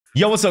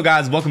Yo, what's up,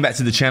 guys? Welcome back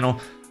to the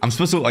channel. I'm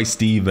supposed to look like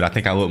Steve, but I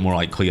think I look more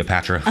like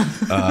Cleopatra.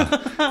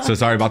 So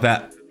sorry about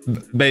that.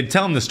 Babe,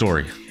 tell him the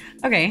story.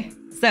 Okay,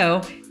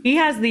 so he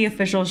has the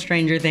official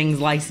Stranger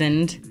Things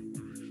licensed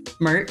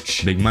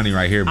merch. Big money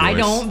right here, boys. I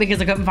don't, because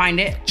I couldn't find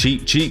it.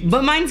 Cheap.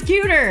 But mine's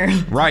cuter.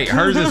 Right,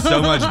 hers is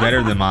so much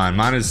better than mine.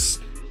 Mine is,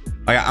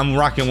 like, I'm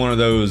rocking one of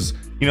those,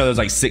 you know, those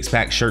like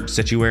 6-pack shirts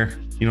that you wear.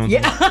 You know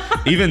what I'm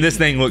saying? Even this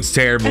thing looks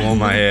terrible on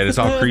my head. It's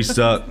all creased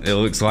up. It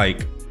looks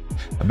like,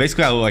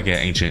 basically I look like an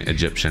ancient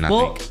Egyptian, I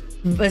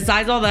think.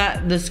 Besides all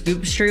that, the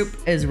Scoop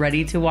Stroop is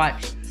ready to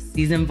watch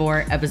season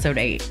 4, episode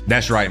 8.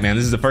 That's right, man.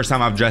 This is the first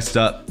time I've dressed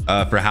up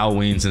for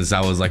Halloween since I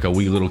was like a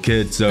wee little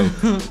kid. So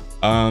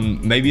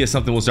maybe it's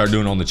something we'll start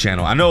doing on the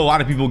channel. I know a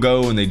lot of people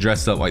go and they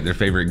dress up like their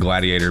favorite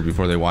gladiator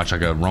before they watch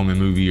like a Roman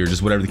movie or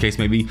just whatever the case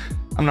may be.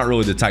 I'm not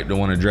really the type to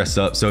want to dress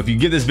up. So if you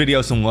give this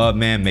video some love,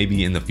 man,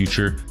 maybe in the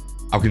future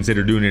I'll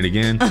consider doing it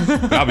again.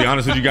 But I'll be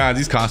honest with you guys,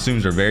 these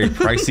costumes are very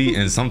pricey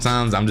and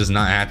sometimes I'm just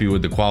not happy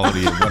with the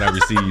quality of what I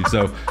receive.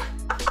 So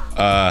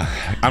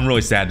I'm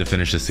really sad to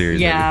finish this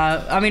series. Yeah,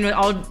 baby. I mean,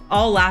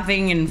 all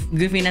laughing and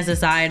goofiness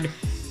aside,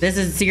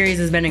 series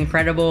has been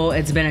incredible.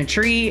 It's been a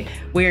treat.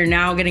 We are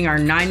now getting our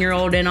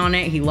 9-year-old in on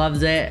it. He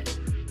loves it.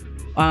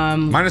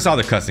 Minus all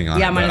the cussing on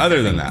it, but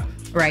other than that.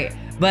 Right.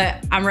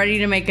 But I'm ready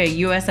to make a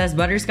USS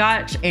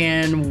Butterscotch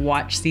and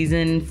watch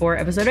season 4,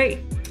 episode 8.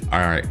 All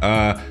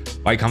right.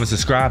 Like, comment,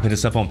 subscribe, hit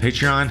us up on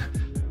Patreon.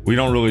 We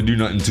don't really do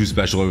nothing too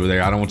special over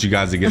there. I don't want you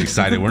guys to get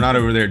excited. We're not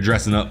over there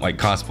dressing up like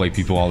cosplay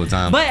people all the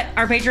time. But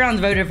our Patreons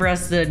voted for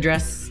us to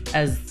dress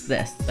as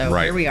this. So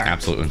right, here we are.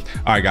 Absolutely.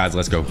 All right, guys,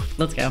 let's go.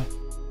 Let's go.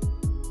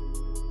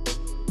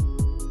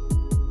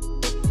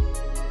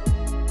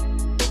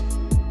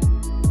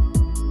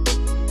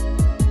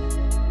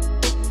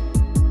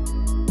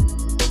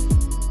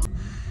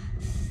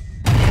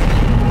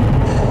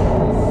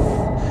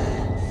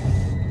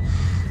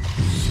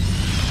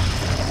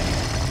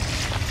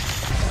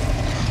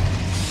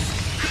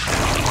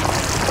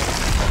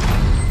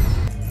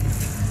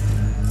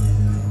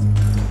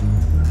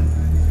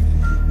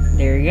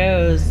 There he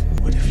goes.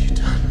 What have you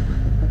done?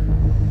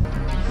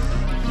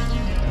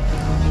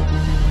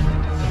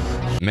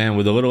 Man,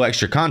 with a little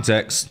extra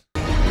context.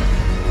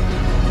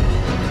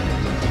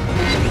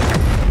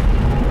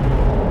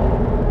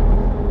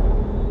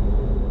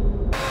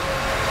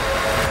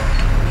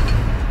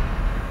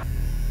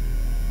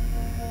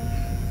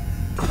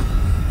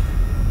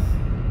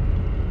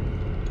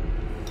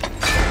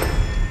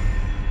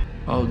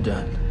 All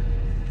done.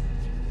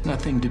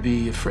 Nothing to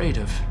be afraid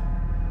of.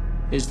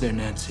 Is there,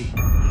 Nancy?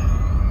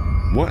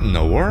 What in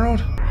the world?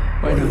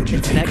 Why don't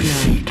you take a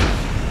seat?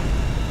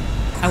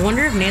 I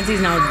wonder if Nancy's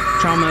now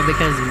trauma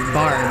because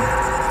Barb.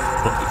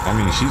 I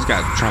mean, she's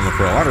got trauma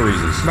for a lot of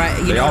reasons. Right,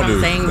 you know what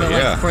I'm saying, but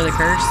like for the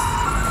curse.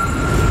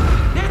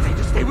 Nancy,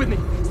 just stay with me.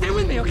 Stay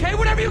with me, okay?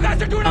 Whatever you guys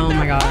are doing up there,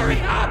 my God.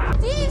 hurry up!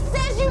 Steve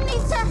says you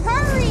need to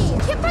hurry.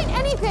 Can't find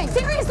anything.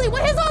 Seriously,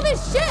 what is all this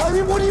shit? I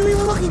mean, what are you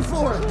even looking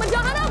for?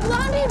 Madonna,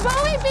 Blondie,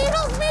 Bowie,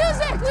 Beatles,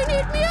 music. We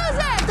need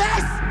music.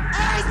 This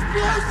is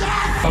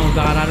music! Oh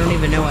God, I don't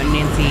even know what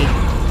Nancy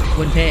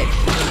would pick.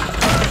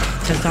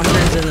 Because Tom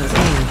Cruise isn't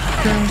singing.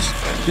 Girls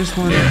just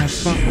want to have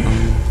fun.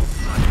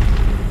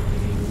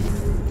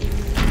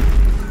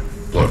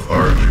 What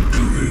are you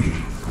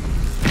doing?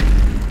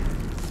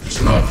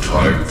 It's not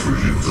time for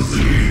you to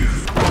leave.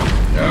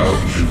 Now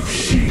you've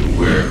seen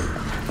where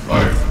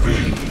I've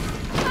been.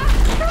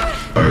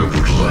 I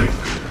would like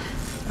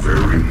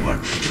very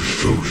much to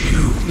show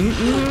you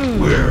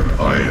where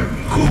I am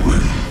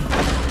going.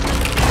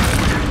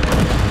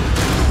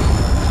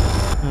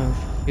 Oh,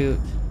 shoot.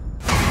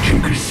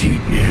 Take a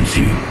seat,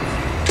 Nancy.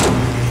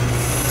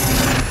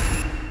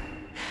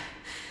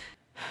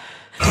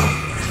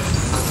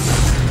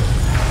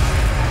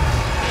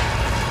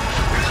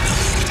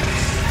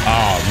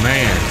 Oh,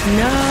 man.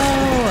 No,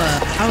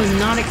 I was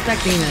not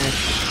expecting this.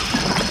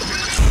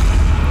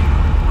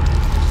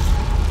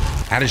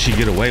 How did she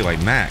get away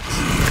like Max?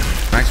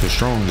 Max was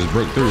strong, just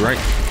broke through, right?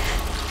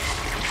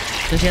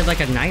 So she had like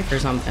a knife or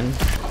something.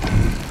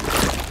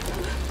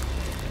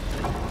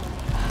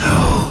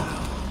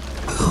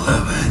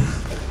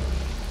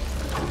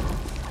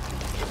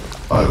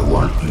 I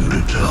want you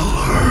to tell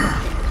her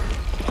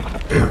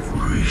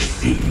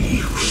everything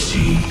you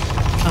see.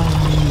 Oh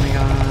my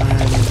God.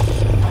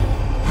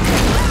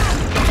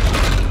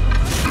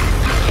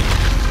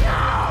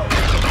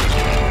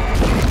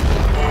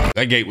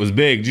 That gate was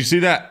big. Did you see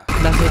that?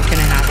 That's what's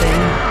gonna happen.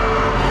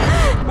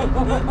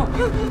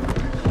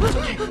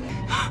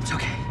 It's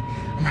okay.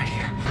 I'm right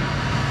here.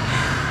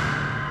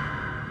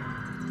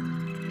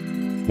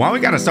 Why we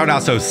gotta start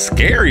out so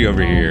scary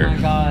over here? Oh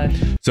my God.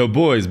 So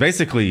boys,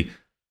 basically,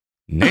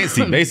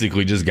 Nancy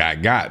basically just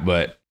got,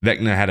 but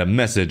Vecna had a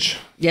message.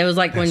 Yeah, it was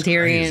like when That's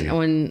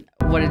Tyrion,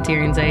 what did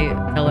Tyrion say?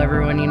 Tell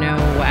everyone you know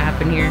what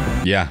happened here.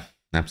 Yeah,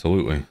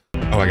 absolutely.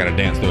 Oh, I gotta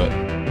dance to it.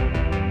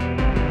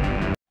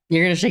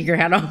 You're gonna shake your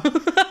hat off.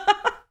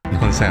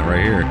 This hat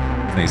right here.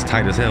 This thing's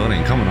tight as hell. It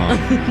ain't coming on.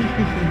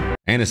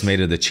 And it's made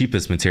of the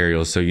cheapest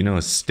materials, so you know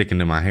it's sticking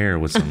to my hair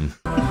with some.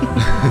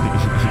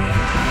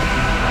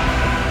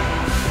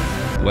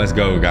 Let's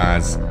go,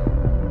 guys.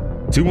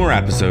 2 more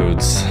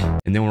episodes,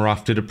 and then we're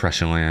off to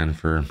Depression Land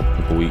for a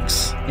couple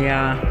weeks.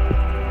 Yeah.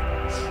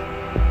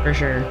 For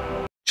sure.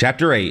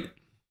 Chapter 8,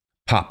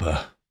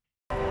 Papa.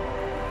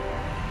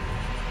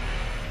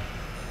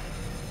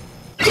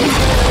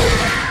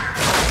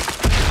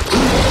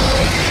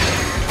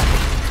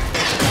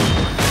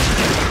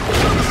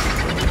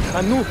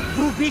 А ну,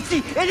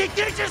 врубите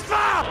электричество!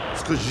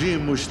 Скажи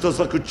ему, что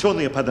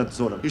заключенные под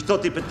надзором, и что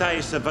ты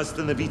пытаешься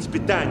восстановить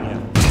питание.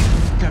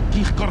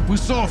 Каких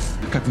корпусов?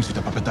 Как вы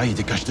сюда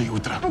попадаете каждое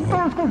утро?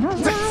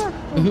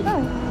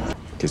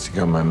 Guess you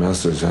got my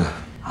message, huh?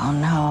 Oh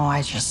no,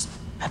 I've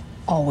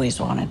always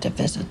wanted to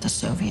visit the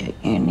Soviet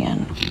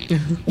Union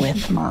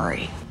with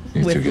Murray.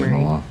 You two getting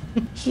along?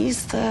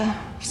 He's the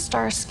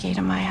Starsky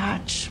to my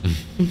Hutch.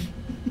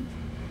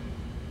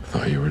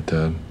 Thought you were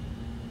dead.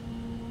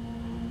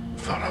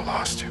 Thought I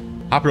lost you.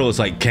 Hopper looks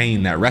like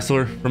Kane, that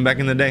wrestler from back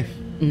in the day.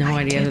 No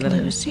I idea who did that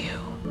is. lose you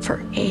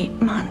for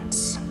 8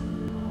 months.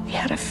 We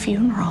had a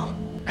funeral.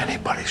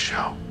 Anybody's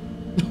show.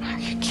 Are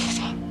you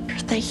kidding? You're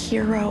the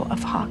hero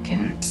of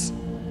Hawkins.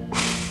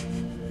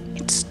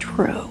 It's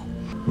true.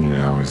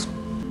 Yeah, I always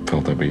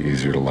felt that'd be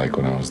easier to like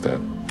when I was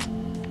dead.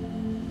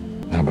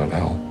 How about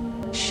Elle?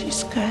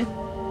 She's good.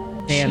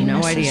 They have no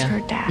misses idea.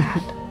 her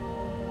dad.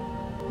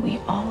 We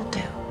all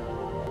do.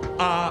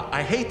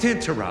 I hate to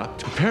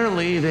interrupt.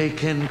 Apparently they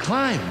can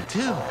climb,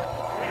 too.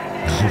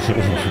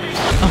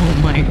 Oh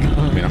my god.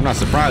 I mean, I'm not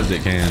surprised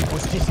it can.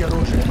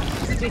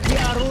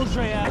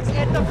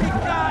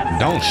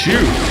 Don't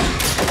shoot.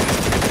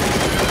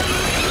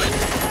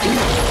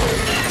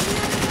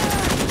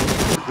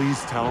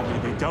 Please tell me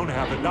they don't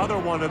have another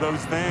one of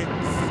those things.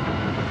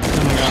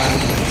 Oh my god.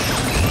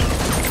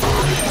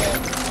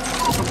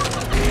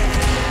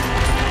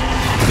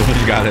 The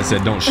one guy that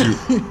said don't shoot.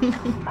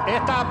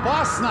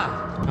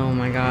 Oh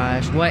my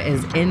gosh. What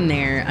is in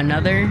there?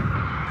 Another?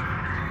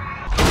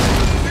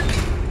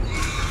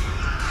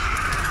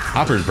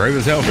 Hopper's brave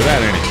as hell for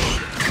that, ain't he?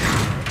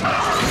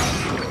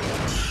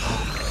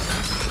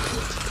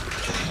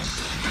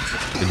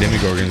 The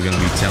Demogorgon's gonna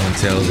be telling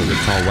tales of the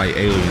tall white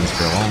aliens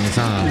for a long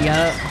time.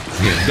 Yup.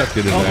 He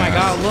abducted his Oh my ass.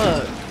 god,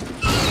 look.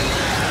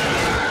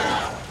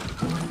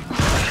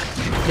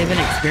 They've been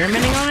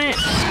experimenting on it?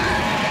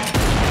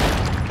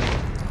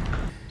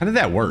 How did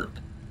that work?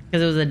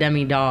 Because it was a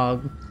demi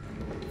dog.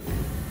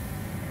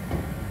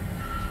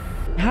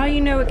 How you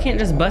know it can't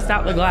just bust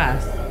out the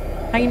glass?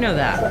 How you know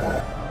that?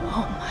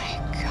 Oh my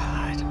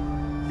god.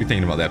 You're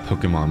thinking about that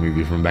Pokemon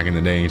movie from back in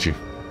the day, ain't you?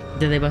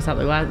 Did they bust out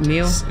the glass?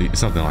 Mew?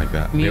 Something like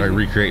that. Mew. They like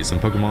recreate some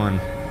Pokemon.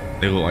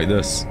 They look like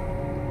this.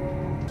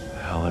 What the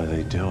hell are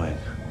they doing?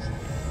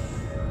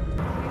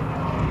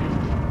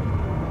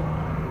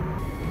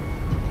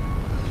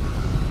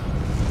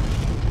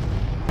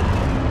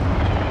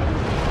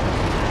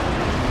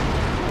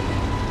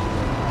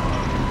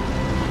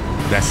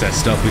 That's that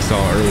stuff we saw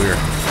earlier.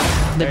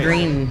 The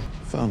green.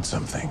 Found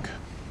something.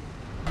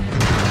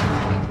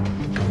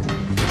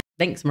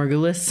 Thanks,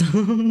 Margulis.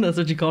 That's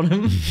what you called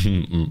him.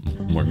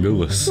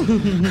 Margulis.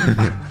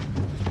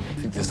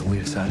 Think this will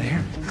lead us out of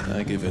here?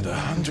 I give it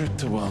 100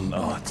 to 1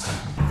 odds.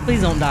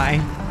 Please don't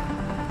die.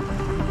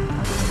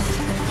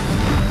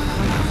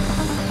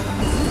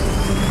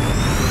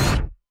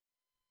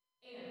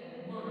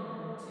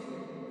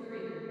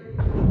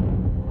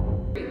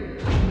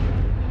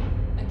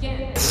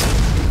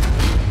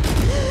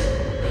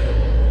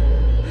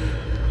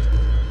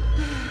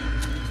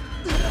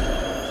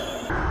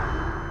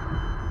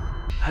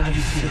 How do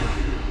you feel?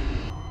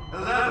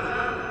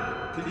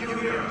 11, can you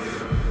hear us?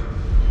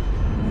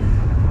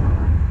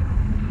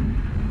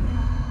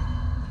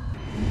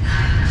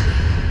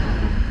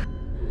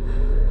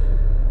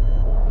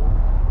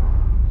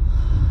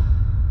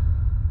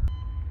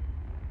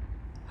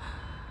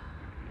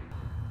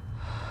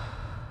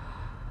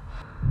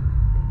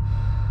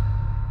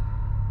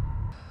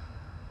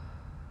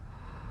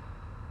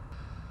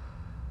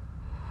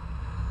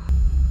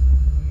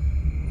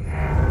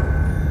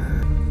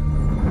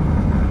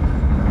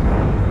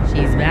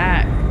 She's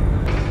back.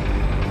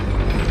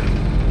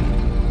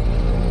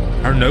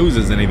 Her nose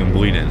isn't even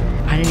bleeding.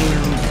 I didn't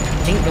even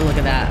think to look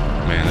at that.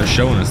 Man, they're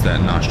showing us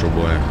that nostril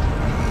boy.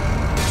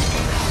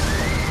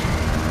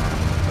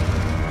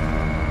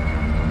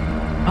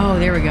 Oh,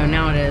 there we go.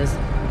 Now it is.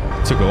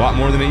 Took a lot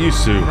more than it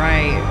used to.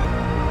 Right.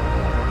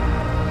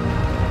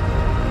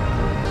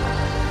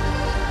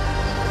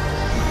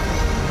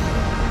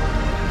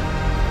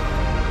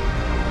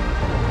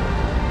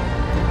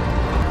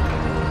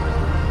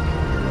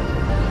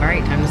 All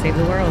right, time to save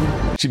the world.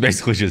 She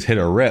basically just hit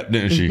a rep,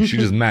 didn't she? She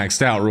just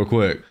maxed out real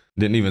quick.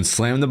 Didn't even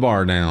slam the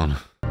bar down.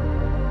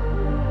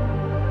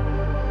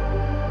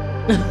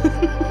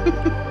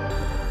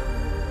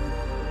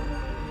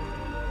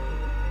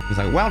 He's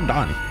like, well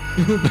done.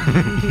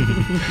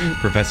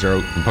 Professor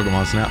Oak from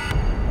Pokemon Snap.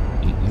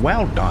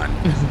 Well done.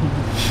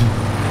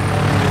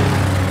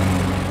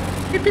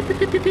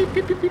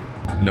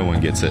 No one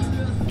gets it.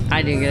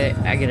 I do get it.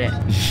 I get it.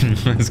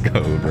 Let's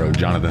go, bro,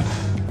 Jonathan.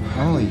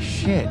 Holy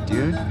shit,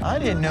 dude. I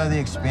didn't know they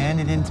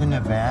expanded into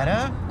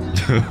Nevada.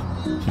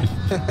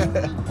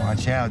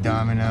 Watch out,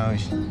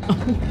 Dominoes.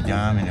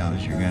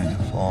 Dominoes, you're gonna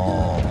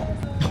fall.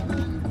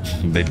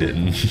 They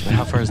didn't.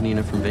 How far is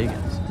Nina from Vegas?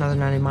 Another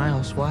 90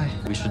 miles. Why?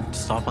 We should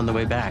stop on the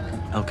way back.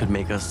 Elle could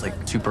make us like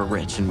super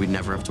rich and we'd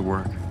never have to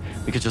work.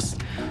 We could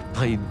just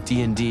play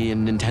D&D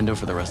and Nintendo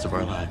for the rest of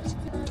our lives.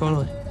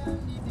 Totally.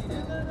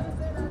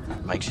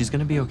 Mike, she's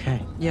gonna be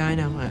okay. Yeah, I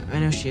know. I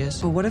know she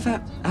is. But what if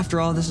after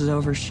all this is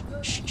over,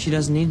 she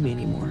doesn't need me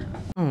anymore?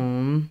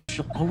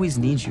 She'll always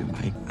need you,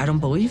 Mike. I don't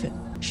believe it.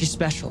 She's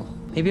special.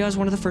 Maybe I was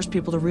one of the first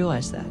people to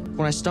realize that.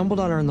 When I stumbled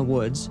on her in the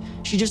woods,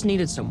 she just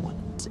needed someone.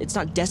 It's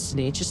not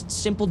destiny, it's just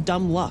simple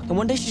dumb luck. And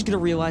one day she's gonna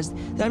realize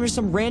that I'm just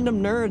some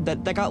random nerd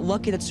that got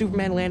lucky that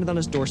Superman landed on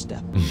his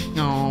doorstep.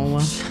 No.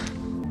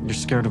 You're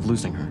scared of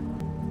losing her.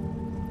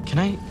 Can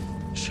I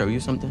show you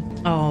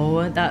something?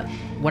 Oh, that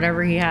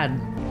whatever he had.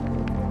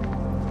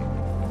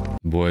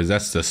 Boys,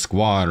 that's the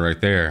squad right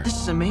there. This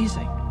is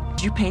amazing.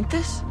 Did you paint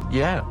this?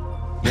 Yeah.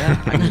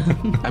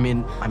 I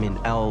mean,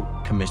 Elle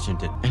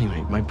commissioned it.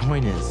 Anyway, my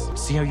point is,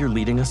 see how you're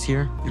leading us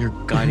here? You're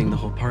guiding the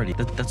whole party.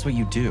 That's what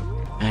you do.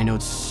 And I know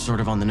it's sort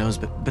of on the nose,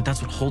 but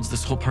that's what holds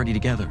this whole party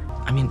together.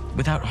 I mean,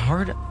 without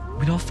her,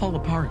 we'd all fall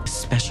apart.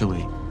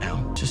 Especially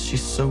Elle. Just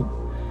she's so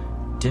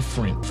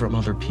different from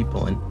other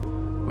people,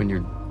 and when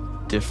you're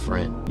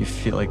different, you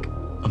feel like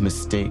a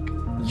mistake.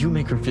 You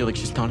make her feel like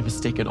she's not a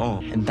mistake at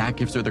all, and that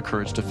gives her the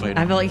courage to fight.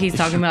 I feel like he's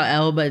talking about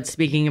Elle, but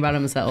speaking about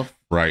himself.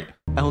 Right.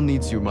 Elle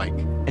needs you, Mike,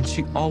 and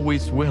she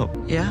always will.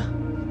 Yeah?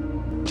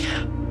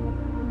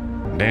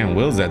 Damn,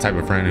 Will's that type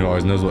of friend who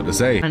always knows what to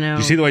say. I know.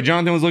 You see the way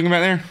Jonathan was looking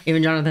back there?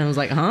 Even Jonathan was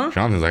like, huh?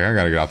 Jonathan's like, I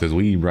gotta get off this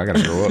weed, bro. I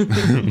gotta grow up.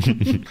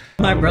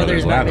 My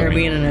brother's back there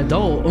being an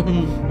adult. Oh.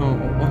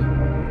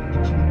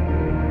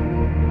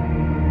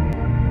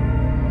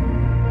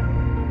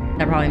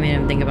 That probably made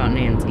him think about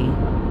Nancy.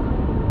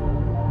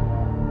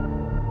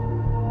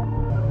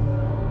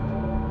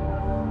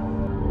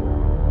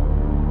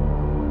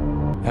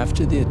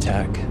 After the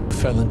attack,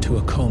 fell into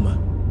a coma,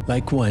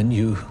 like when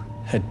you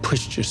had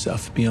pushed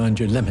yourself beyond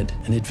your limit,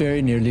 and it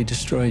very nearly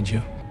destroyed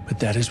you. But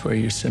that is where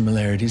your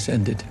similarities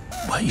ended.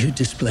 What you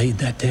displayed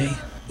that day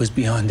was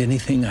beyond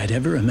anything I'd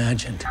ever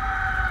imagined.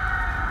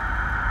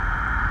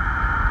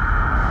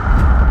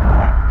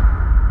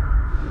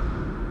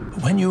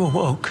 But when you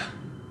awoke,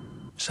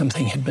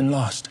 something had been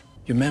lost.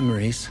 Your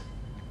memories,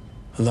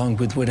 along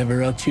with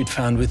whatever else you'd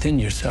found within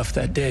yourself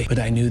that day. But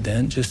I knew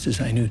then, just as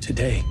I knew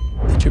today,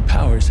 that your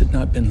powers had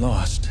not been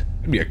lost.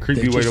 It'd be a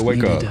creepy way to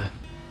wake up.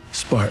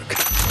 Spark.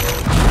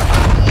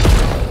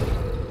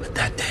 But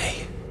that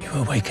day, you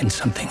awakened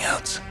something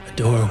else. A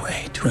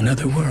doorway to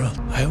another world.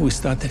 I always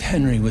thought that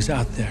Henry was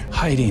out there,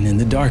 hiding in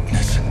the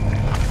darkness.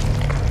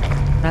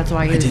 That's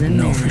why he was I didn't in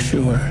know there. for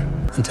sure,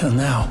 until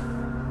now.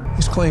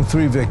 He's claimed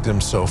 3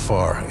 victims so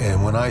far,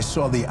 and when I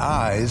saw the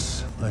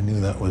eyes, I knew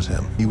that was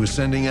him. He was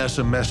sending us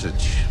a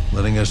message,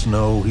 letting us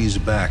know he's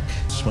back.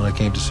 That's when I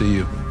came to see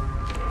you.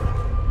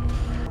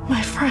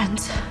 My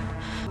friends.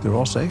 They're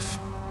all safe?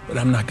 But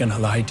I'm not gonna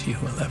lie to you,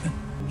 Eleven.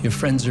 Your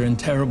friends are in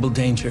terrible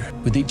danger.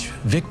 With each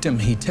victim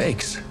he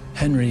takes,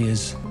 Henry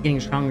is getting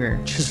stronger,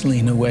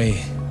 chiseling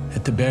away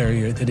at the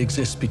barrier that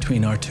exists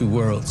between our two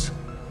worlds.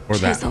 Or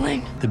that.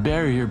 Chiseling. The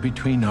barrier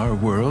between our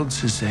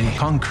worlds is a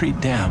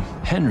concrete dam.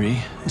 Henry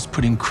is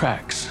putting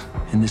cracks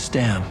in this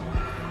dam.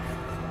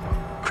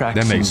 Cracks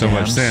That makes so in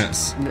much dams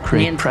sense.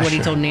 create What he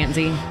pressure. told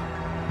Nancy.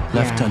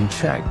 Left Yeah.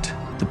 unchecked,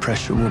 the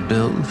pressure will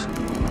build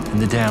and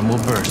the dam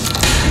will burst.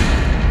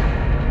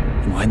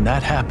 And when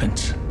that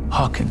happens,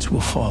 Hawkins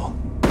will fall.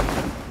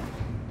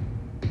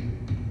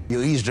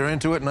 You eased her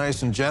into it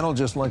nice and gentle,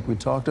 just like we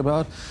talked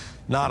about.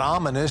 Not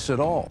ominous at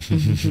all.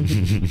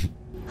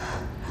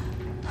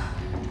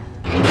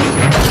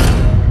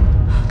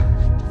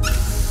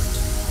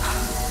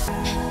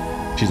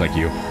 She's like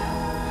you.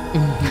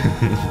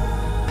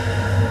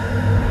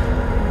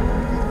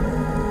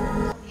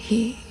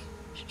 He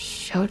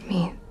showed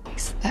me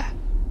things that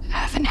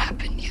haven't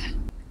happened yet.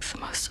 The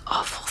most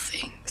awful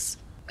things.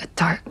 A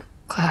dark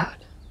cloud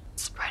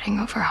spreading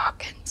over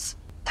Hawkins.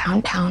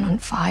 Downtown on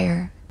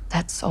fire.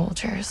 Dead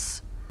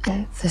soldiers.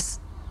 And this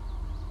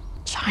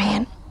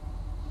giant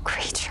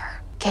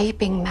creature.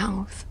 Gaping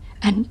mouth.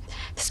 And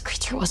this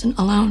creature wasn't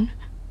alone.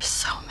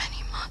 So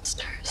many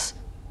monsters.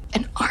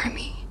 An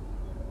army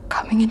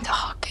coming into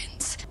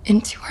Hawkins.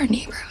 Into our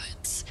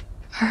neighborhoods.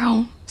 Our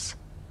homes.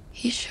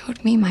 He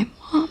showed me my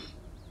mom.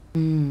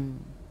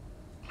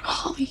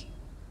 Holly.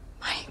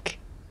 Mike.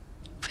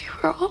 We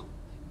were all...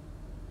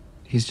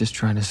 He's just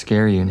trying to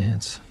scare you,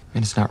 Nance.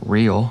 And it's not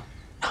real.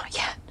 Not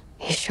yet.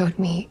 He showed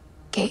me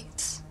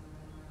gates.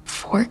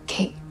 4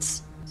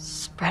 gates.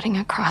 Spreading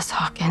across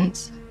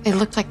Hawkins. They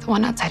looked like the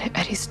one outside of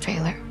Eddie's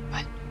trailer,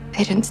 but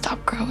they didn't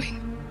stop growing.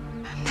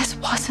 And this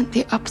wasn't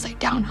the upside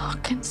down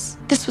Hawkins.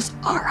 This was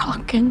our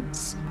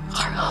Hawkins.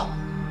 Our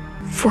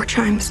home. 4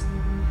 chimes.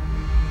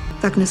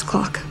 Back in his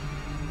clock.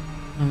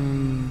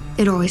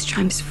 It always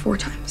chimes 4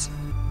 times.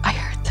 I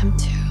heard them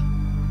too.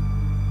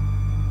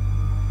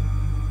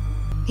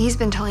 He's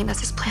been telling us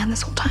his plan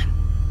this whole time.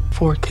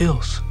 4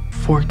 kills,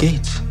 4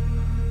 gates.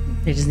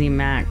 They just need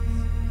Max,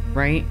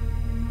 right?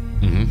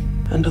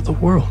 Mm-hmm. End of the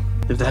world.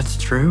 If that's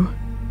true,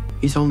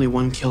 he's only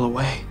 1 kill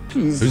away.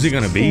 Who's he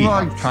gonna be?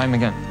 Try him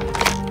again.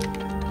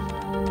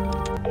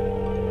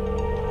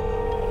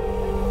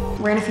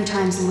 Ran a few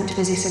times and went to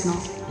busy signal.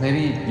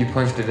 Maybe you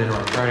punched it in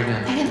wrong. Try it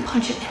again. I didn't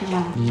punch it in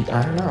wrong.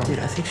 I don't know. Dude,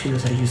 I think she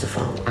knows how to use a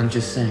phone. I'm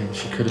just saying,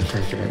 she could have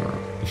punched it in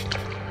wrong.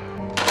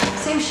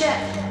 Same shit.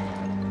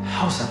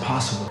 How's that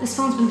possible? This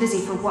phone's been busy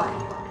for what?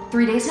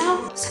 3 days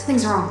now?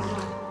 Something's wrong.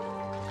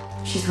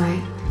 She's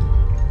right.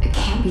 It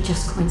can't be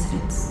just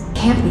coincidence. It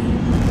can't be.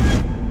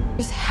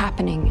 What's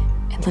happening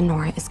in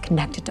Lenora is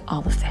connected to all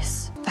of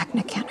this.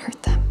 Vecna can't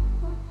hurt them.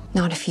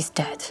 Not if he's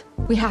dead.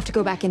 We have to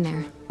go back in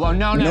there. Well,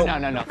 no.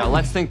 Now,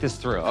 let's think this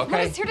through, What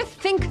okay? is here to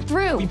think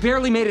through? We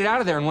barely made it out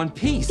of there in one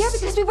piece. Yeah,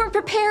 because we weren't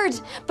prepared.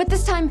 But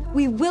this time,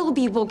 we will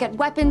be. We'll get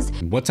weapons.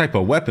 What type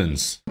of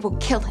weapons? We'll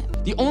kill him.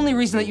 The only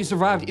reason that you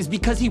survived is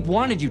because he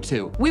wanted you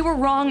to. We were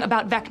wrong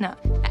about Vecna.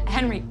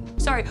 Henry,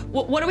 sorry,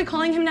 what are we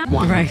calling him now?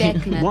 Right.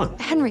 Vecna.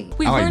 Henry.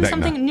 We I like learned Vecna.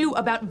 something new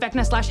about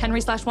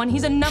Vecna/Henry/1.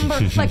 He's a number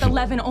like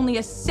 11, only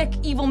a sick,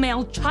 evil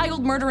male,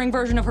 child-murdering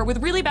version of her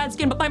with really bad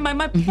skin. But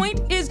my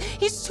point is,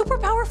 he's super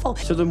powerful.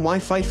 So then why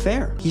fight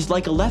fair? He's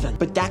like 11,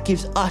 but that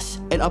gives us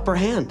an upper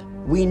hand.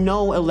 We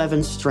know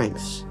 11's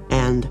strengths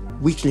and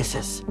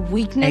weaknesses.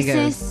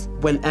 Weaknesses?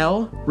 When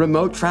Elle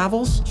remote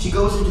travels, she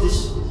goes into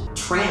this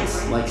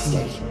trance-like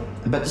state.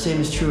 I bet the same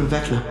is true of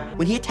Vecna.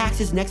 When he attacks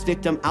his next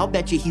victim, I'll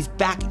bet you he's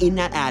back in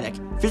that attic.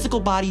 Physical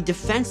body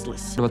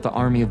defenseless. What about the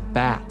army of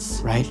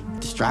bats? Right?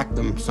 Distract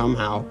them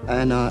somehow.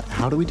 And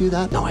how do we do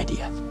that? No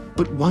idea.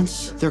 But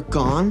once they're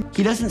gone,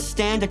 he doesn't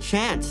stand a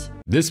chance.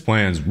 This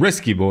plan's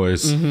risky,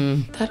 boys.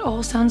 That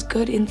all sounds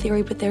good in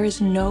theory, but there is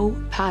no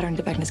pattern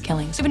to Vecna's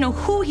killings. We don't even know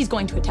who he's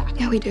going to attack.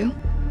 Yeah, we do.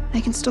 I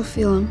can still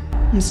feel him.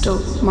 I'm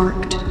still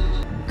marked.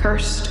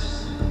 Cursed.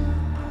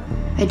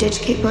 I ditch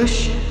Kate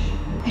Bush.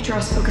 I draw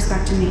his focus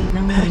back to me.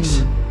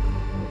 Max.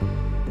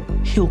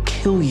 He'll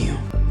kill you.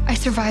 I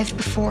survived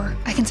before.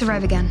 I can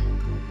survive again.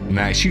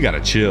 Max, you gotta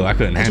chill. I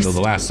couldn't handle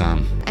the last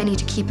time. I need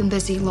to keep him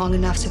busy long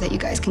enough so that you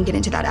guys can get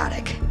into that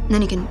attic. And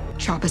then you can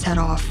chop his head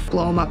off,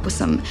 blow him up with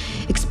some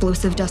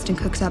explosive Dustin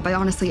cooks up. I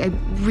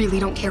really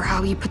don't care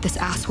how you put this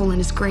asshole in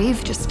his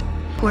grave. Just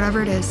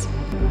whatever it is,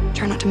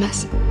 try not to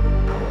miss.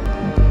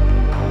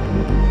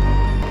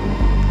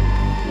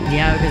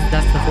 Yeah, because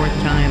that's the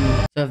 4th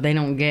time. So if they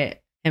don't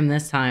get him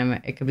this time,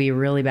 it could be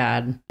really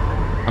bad.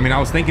 I mean, I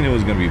was thinking it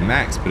was gonna be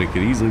Max, but it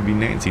could easily be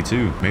Nancy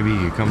too. Maybe he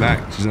could come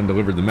back. She's gonna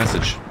deliver the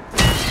message.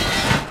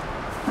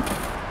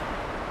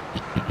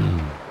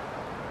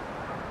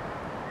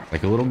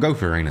 Like a little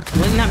gopher, ain't it?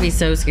 Wouldn't that be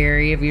so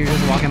scary if you were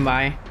just walking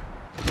by?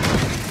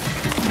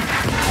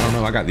 I don't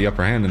know. I got the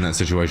upper hand in that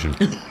situation.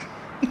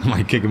 I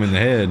might kick him in the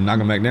head and knock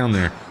him back down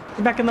there.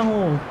 Get back in the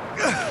hole.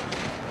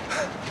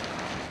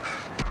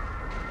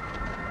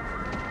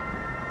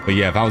 But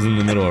yeah, if I was in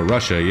the middle of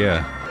Russia,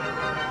 yeah.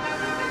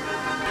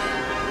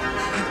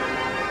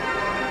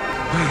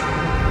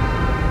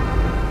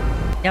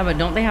 Yeah, but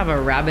don't they have a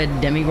rabid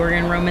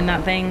demigorgon roaming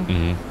that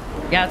thing?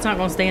 Yeah, it's not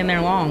gonna stay in there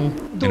long.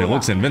 And it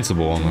looks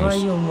invincible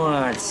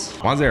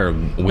almost. Why is there a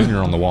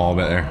wiener on the wall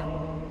back there?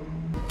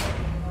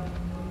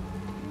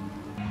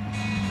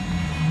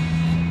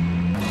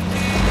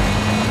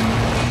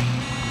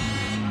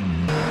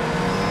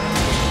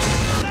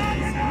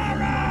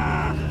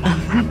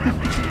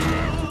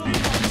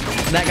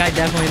 That guy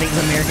definitely thinks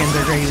Americans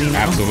are crazy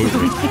now.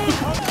 Absolutely.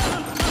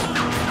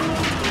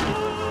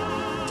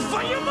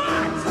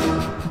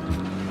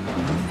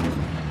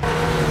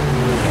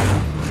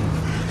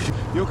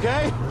 You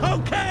okay?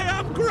 Okay,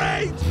 I'm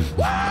great!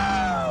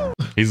 Woo!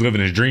 He's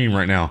living his dream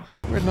right now.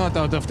 We're not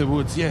out of the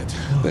woods yet.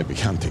 They'll be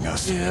hunting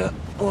us. Yeah,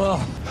 well,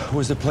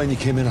 where's the plane you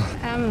came in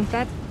on?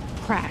 That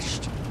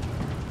crashed.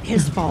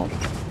 His fault.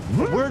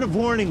 Word of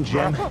warning,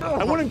 Jim.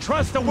 I wouldn't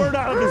trust a word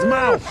out of his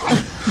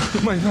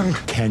mouth. My tongue.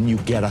 Can you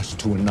get us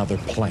to another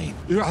plane?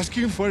 You're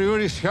asking for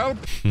Yuri's help?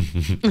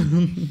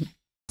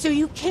 So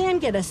you can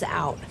get us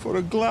out. For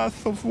a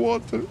glass of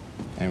water.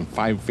 And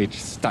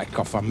 5-each stack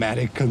of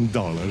American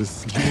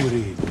dollars.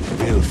 Yuri,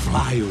 we'll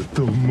fly you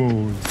to the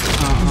moon.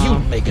 You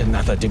make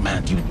another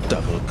demand, you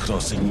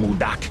double-crossing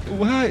mudak.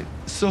 Why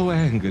so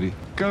angry?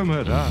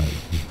 Comrade.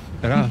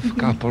 Rough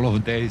couple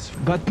of days,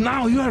 but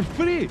now you are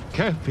free.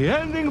 Happy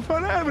ending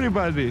for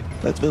everybody.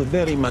 That will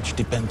very much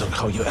depend on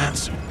how you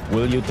answer.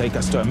 Will you take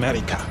us to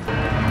America?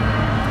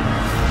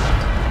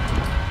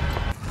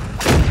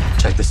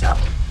 Check this out.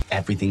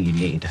 Everything you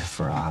need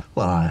for,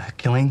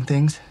 killing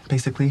things,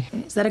 basically.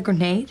 Is that a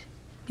grenade?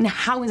 And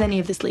how is any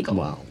of this legal?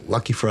 Well,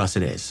 lucky for us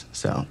it is.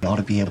 So, we ought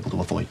to be able to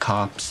avoid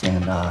cops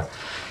and,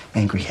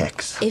 angry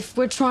hicks. If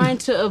we're trying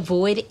to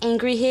avoid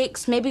angry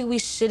hicks, maybe we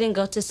shouldn't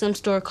go to some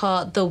store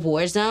called the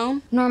War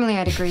Zone. Normally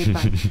I'd agree,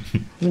 but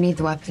we need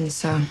the weapons,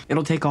 so.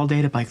 It'll take all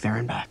day to bike there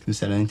and back. Who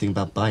said anything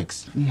about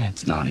bikes? Yeah,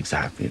 it's not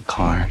exactly a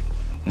car.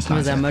 It's not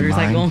Was that exactly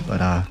motorcycle? mine,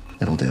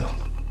 but, it'll do.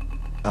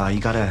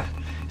 You got a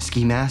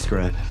ski mask or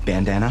a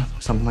bandana,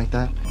 something like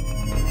that?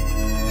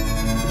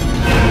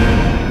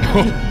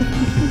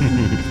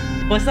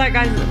 What's that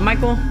guy's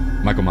Michael?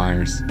 Michael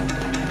Myers.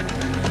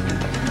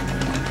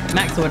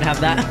 Max would have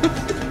that.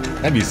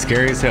 That'd be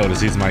scary as hell to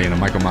see somebody in a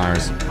Michael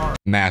Myers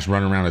mask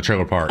running around a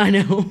trailer park. I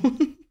know.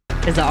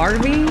 Is it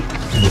RV?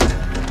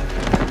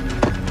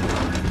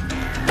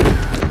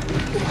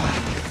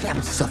 That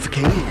was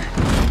suffocating.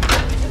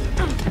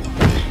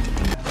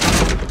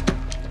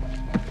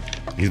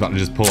 He's about to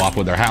just pull off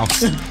with their house.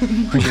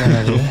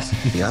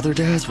 The other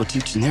dads were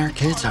teaching their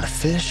kids how to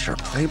fish or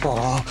play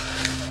ball.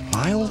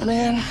 My old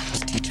man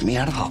was teaching me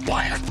how to hot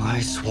wire. I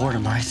swore to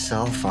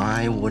myself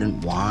I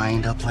wouldn't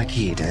wind up like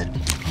he did.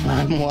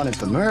 I wanted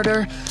to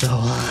murder, so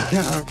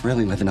not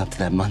really living up to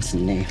that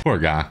Munson name. Poor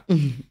guy.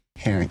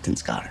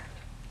 Harrington's got her.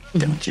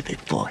 Don't you,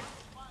 big boy?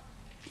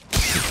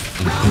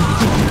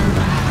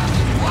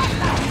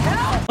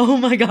 Oh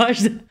my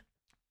gosh.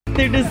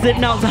 They're just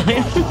sitting outside.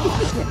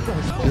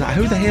 Like,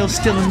 who the hell's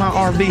still in my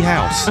RV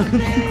house? I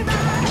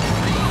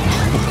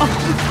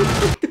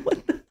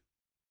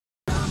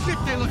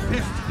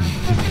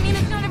mean,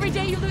 it's not every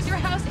day you lose your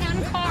house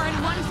and car in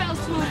one fell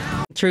swoop.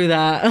 True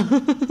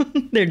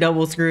that. They're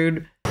double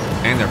screwed.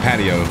 And their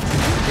patio.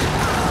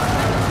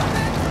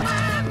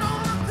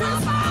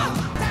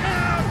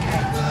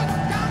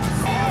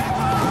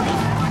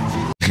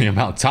 He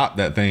about topped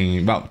that thing.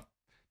 About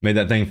made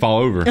that thing fall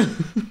over.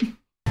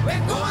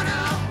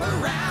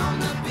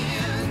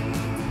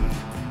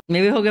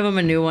 Maybe he'll give him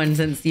a new one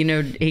since, you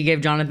know, he gave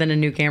Jonathan a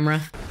new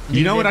camera.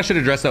 You know what I should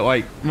have dressed up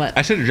like? What?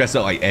 I should have dressed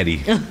up like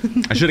Eddie.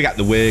 I should have got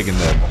the wig and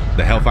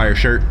the Hellfire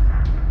shirt.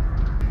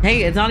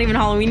 Hey, it's not even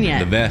Halloween yet.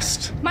 The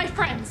vest. My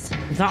friends.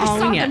 It's not I saw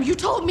Halloween yet. them. You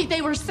told me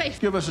they were safe.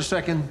 Give us a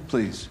second,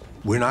 please.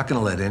 We're not going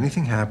to let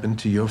anything happen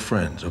to your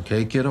friends,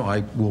 okay, kiddo?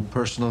 I will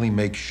personally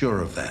make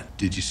sure of that.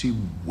 Did you see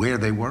where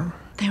they were?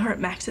 They were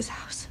at Max's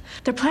house.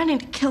 They're planning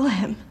to kill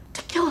him.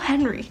 To kill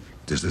Henry.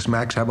 Does this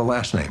Max have a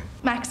last name?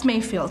 Max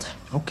Mayfield.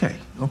 Okay,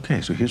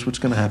 so here's what's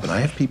going to happen. I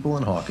have people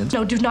in Hawkins.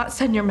 No, do not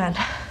send your men.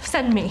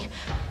 Send me.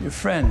 Your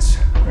friends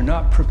are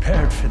not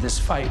prepared for this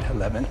fight,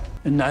 11,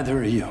 and neither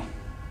are you.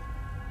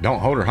 Don't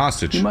hold her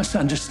hostage. You must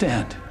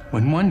understand,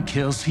 when one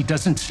kills, he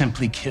doesn't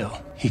simply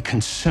kill. He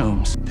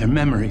consumes their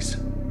memories,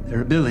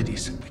 their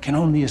abilities. We can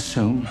only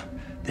assume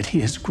that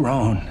he has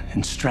grown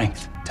in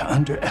strength. To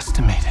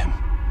underestimate him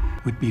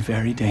would be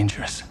very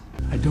dangerous.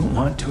 I don't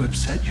want to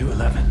upset you,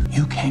 11.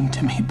 You came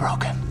to me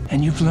broken,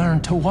 and you've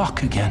learned to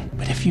walk again.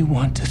 But if you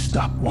want to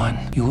stop one,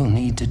 you will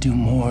need to do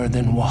more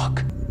than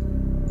walk.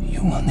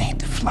 You will need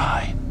to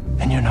fly,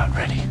 and you're not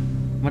ready.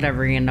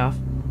 Whatever, Gandalf.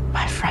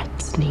 My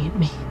friends need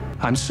me.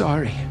 I'm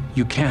sorry,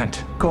 you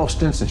can't. Call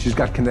Stinson. She's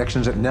got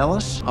connections at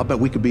Nellis. I'll bet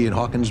we could be in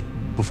Hawkins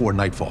before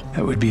nightfall.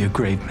 That would be a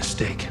grave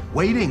mistake.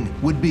 Waiting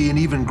would be an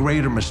even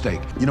greater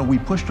mistake. You know, we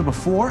pushed her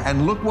before,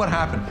 and look what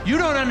happened. You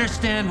don't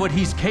understand what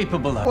he's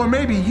capable of. Or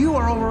maybe you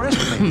are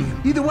overestimating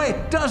him. Either way,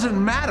 it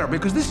doesn't matter,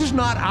 because this is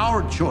not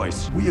our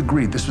choice. We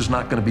agreed this was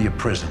not going to be a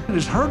prison. It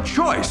is her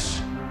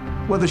choice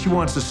whether she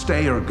wants to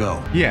stay or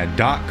go. Yeah,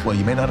 Doc. Well,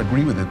 you may not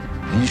agree with it.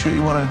 Are you sure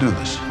you want to do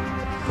this?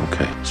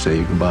 Okay, say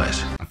your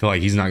goodbyes. I feel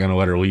like he's not going to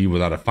let her leave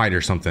without a fight or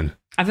something.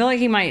 I feel like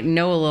he might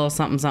know a little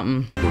something,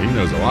 something. Well, he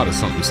knows a lot of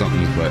something,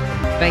 somethings, but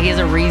he has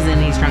a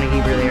reason he's trying to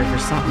keep her there for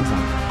something,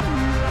 something.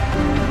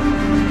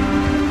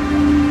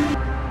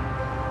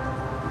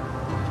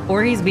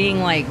 Or he's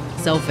being like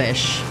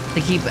selfish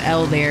to keep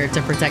Elle there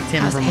to protect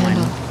him from one.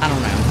 I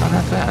don't know. Not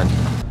that bad.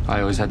 I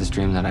always had this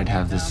dream that I'd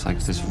have this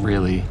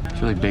really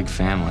big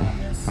family.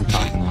 I'm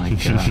talking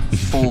like a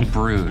full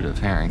brood of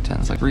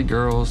Harringtons, like 3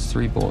 girls,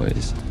 3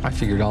 boys. I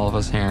figured all of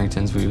us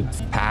Harringtons, we would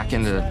pack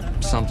into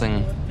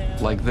something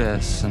like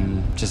this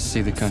and just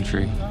see the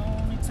country.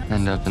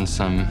 End up in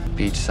some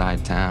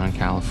beachside town in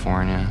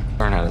California.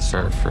 Learn how to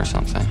surf or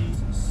something.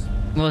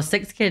 Well,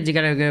 6 kids, you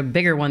gotta go a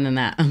bigger one than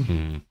that.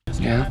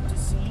 Yeah.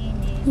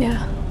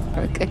 Yeah.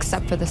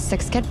 Except for the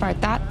 6 kid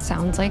part, that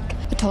sounds like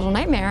a total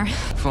nightmare.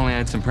 If only I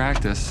had some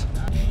practice.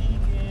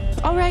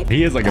 All right.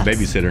 he is like a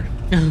babysitter.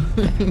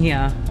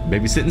 Yeah.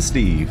 Babysitting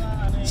Steve.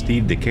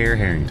 Steve DeCare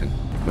Harrington.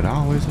 But I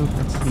always hope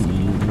that's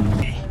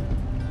Steve.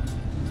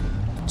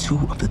 2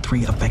 of the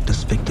 3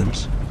 Affectus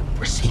victims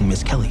were seeing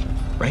Miss Kelly,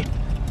 right?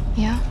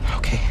 Yeah.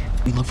 Okay.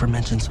 We look for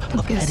mentions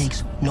of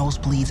headaches,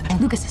 nosebleeds, and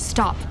Lucas,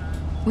 stop.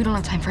 We don't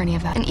have time for any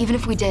of that. And even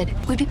if we did,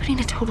 we'd be putting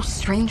a total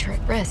stranger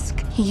at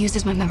risk. He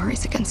uses my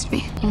memories against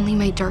me. Only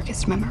my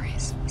darkest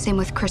memories. Same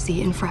with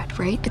Chrissy and Fred,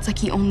 right? It's like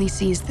he only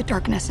sees the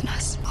darkness in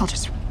us. I'll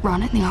just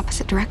run it in the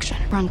opposite direction.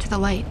 Run to the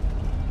light.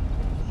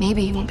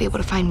 Maybe he won't be able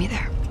to find me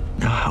there.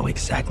 Now, how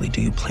exactly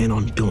do you plan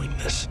on doing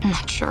this? I'm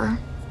not sure.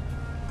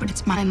 But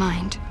it's my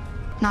mind,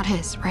 not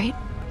his, right?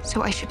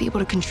 So I should be able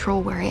to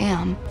control where I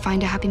am,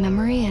 find a happy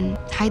memory, and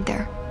hide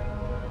there.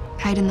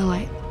 Hide in the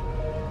light.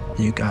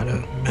 You got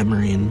a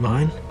memory in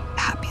mind?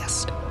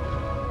 Happiest.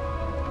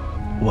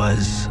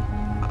 Was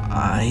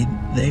I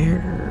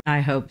there?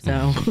 I hope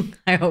so.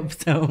 I hope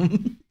so.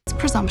 It's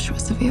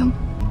presumptuous of you.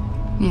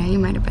 Yeah, you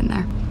might have been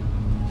there.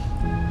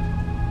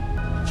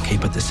 Okay,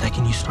 but the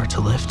second you start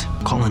to lift,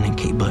 call in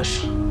Kate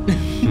Bush.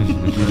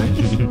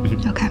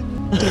 Okay.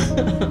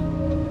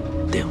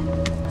 Deal.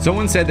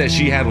 Someone said that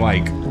she had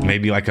like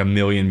maybe like 1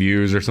 million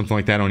views or something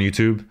like that on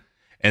YouTube.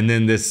 And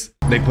then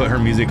they put her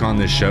music on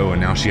this show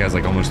and now she has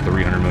like almost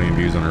 300 million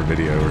views on her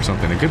video or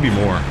something. It could be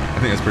more. I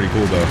think that's pretty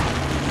cool though.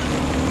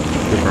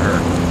 Good for her.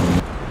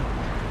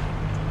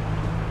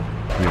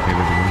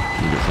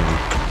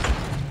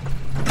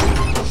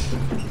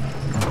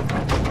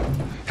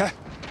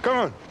 Come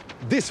on,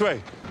 this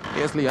way.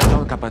 Если я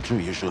только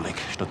почую, Жулик,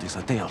 что ты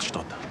затеял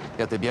что-то,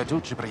 я тебя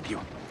тут же прибью.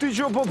 Ты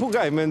чё,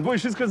 попугай, man?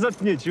 Больше сказать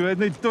нечего. Я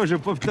тоже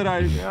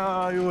повторяю.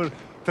 You were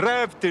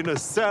trapped in a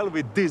cell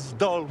with this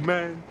doll,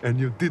 man. And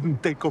you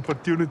didn't take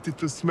opportunity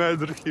to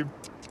smother him.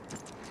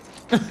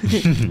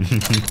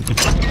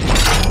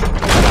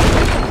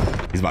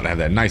 He's about to have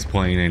that nice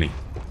plane, ain't he?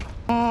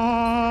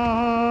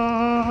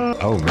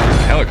 Oh man,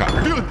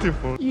 helicopter.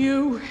 Beautiful.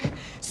 You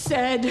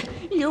said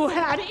you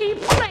had a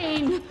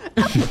plane.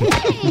 A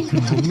plane.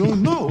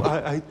 No.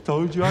 I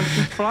told you I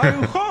could fly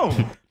you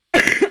home.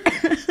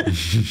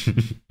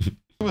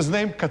 It was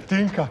named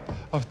Katinka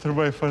after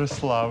my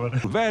first lover.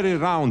 Very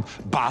round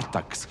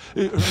buttocks,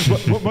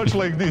 much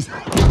like this.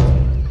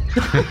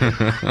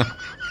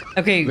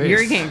 Okay,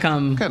 Yuri can't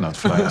come. Cannot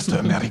fly us to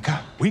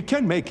America. We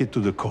can make it to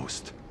the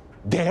coast.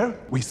 There,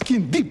 we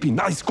skin deep in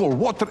ice cold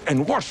water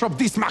and wash off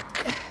this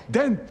muck.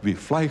 Then we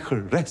fly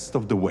her rest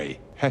of the way.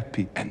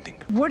 Happy ending.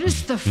 What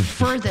is the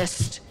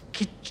furthest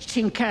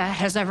Katinka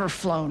has ever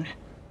flown?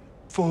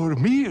 For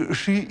me,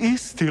 she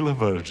is still a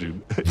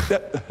virgin.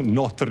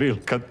 Not real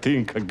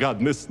Katinka,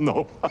 goodness,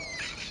 no.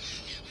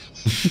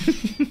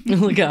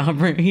 Look at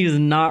Aubrey. He's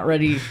not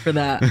ready for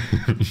that.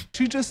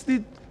 She just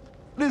need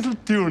little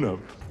tune-up.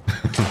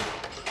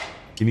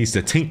 He needs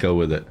to tinker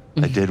with it.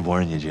 I did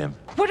warn you, Jim.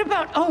 What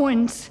about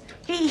Owens?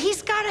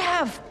 He's got to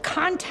have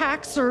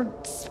contacts or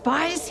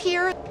spies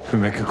here. We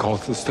make a call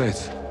to the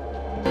States.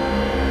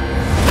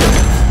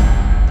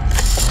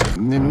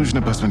 Не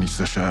нужно позвонить в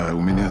США.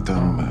 У меня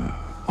там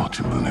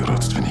очень умный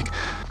родственник.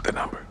 The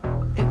number.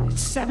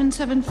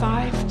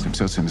 775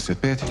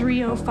 775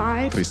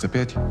 305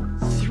 305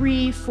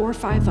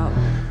 3450.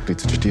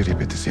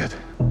 3450.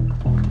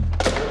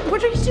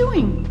 What are you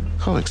doing?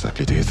 How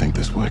exactly do you think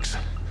this works?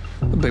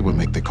 They will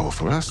make the call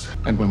for us,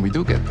 and when we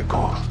do get the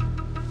call,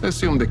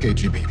 assume the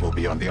KGB will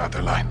be on the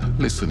other line,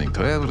 listening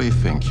to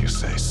everything you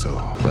say. So,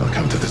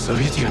 welcome to the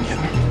Soviet Union.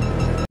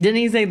 Didn't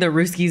he say the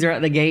Ruskies are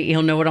at the gate?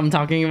 He'll know what I'm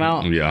talking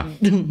about. Yeah.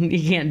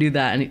 He can't do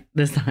that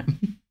this time.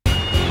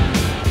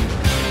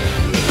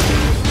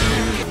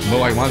 But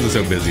like, why is it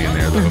so busy in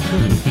there though?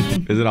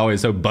 Is it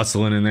always so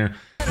bustling in there?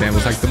 Damn,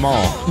 it's like the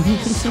mall.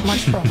 So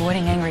much for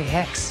avoiding angry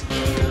hicks.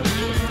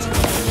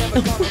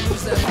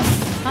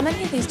 How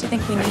many of these do you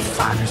think we need?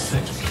 5 or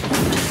 6.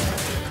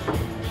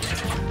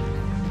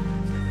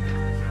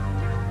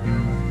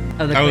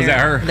 Oh, is that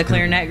her? The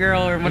clarinet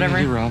girl or whatever.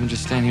 You, Robin,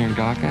 just stand here and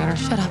gawk at her?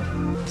 Shut up.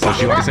 So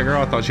she likes that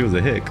girl? I thought she was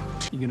a hick.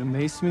 You gonna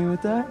mace me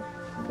with that?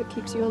 It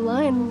keeps you in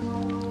line.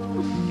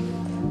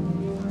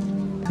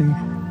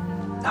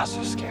 Not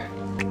so scared.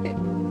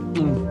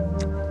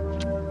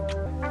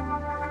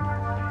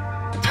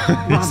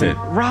 He said,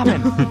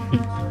 Robin.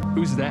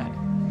 Who's that?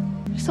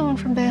 Someone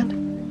from band.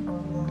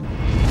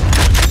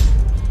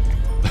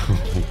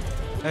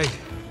 Hey,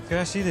 can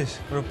I see this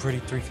real pretty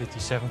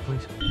 357,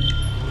 please?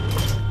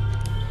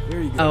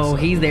 There you go. Oh,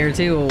 he's there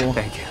too.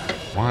 Thank you.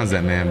 why is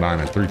that man buying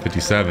a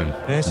 357?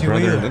 Nancy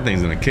Brother, Wheeler. that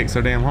thing's gonna kick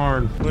so damn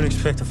hard. Wouldn't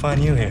expect to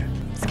find you here.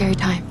 Scary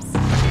times.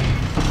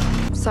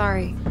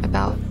 Sorry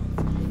about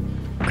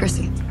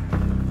Chrissy.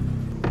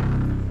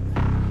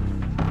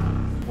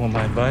 Want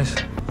my advice?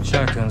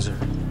 Shotguns are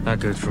not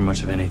good for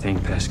much of anything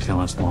past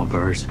killing small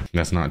birds.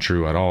 That's not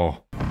true at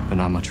all. But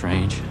not much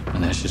range,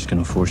 and that's just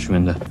gonna force you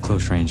into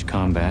close range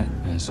combat,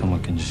 and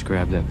someone can just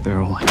grab that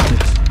barrel like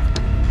this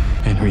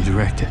and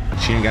redirect it.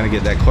 She ain't gotta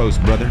get that close,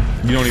 brother.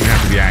 You don't even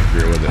have to be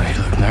accurate with it. Oh,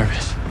 you look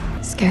nervous.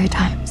 Scary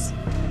times.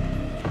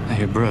 Now,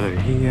 your brother,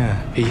 he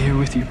here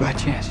with you by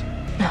chance?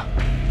 No.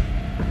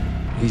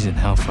 He's in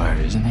Hellfire,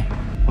 isn't he?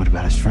 What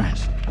about his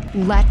friends?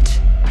 Let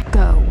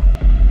go.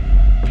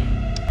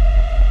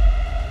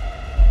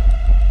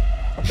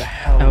 What the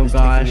hell Oh, is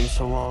gosh. taking him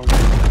so long?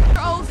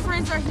 Your old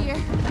friends are here.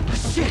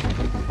 Shit!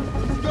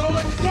 I'm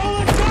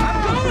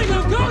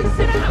going,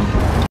 sit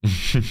down.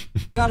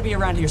 Gotta be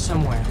around here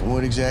somewhere.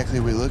 What exactly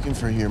are we looking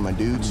for here, my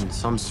dudes?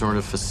 Some sort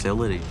of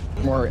facility.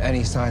 Or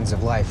any signs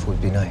of life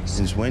would be nice.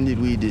 Since when did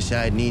we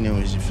decide Nino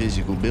is a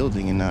physical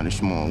building and not a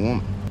small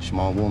woman? A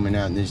small woman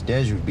out in this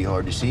desert would be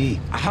hard to see.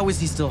 How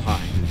is he still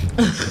high?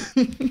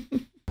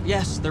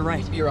 Yes, they're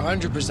right. You're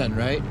 100%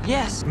 right.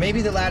 Yes.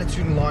 Maybe the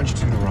latitude and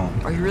longitude are wrong.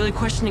 Are you really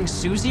questioning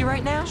Susie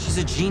right now? She's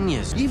a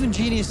genius. Even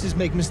geniuses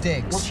make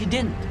mistakes. Well, she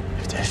didn't.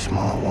 If that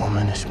small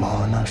woman is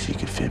small enough, she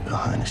could fit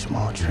behind a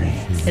small tree.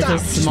 It's a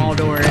small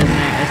door, isn't it?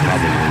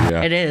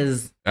 Yeah. It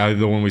is.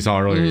 The one we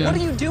saw earlier. Yeah.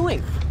 What are you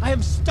doing? I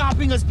am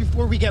stopping us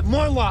before we get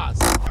more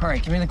lost. All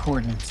right, give me the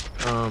coordinates.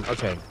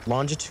 Okay.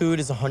 Longitude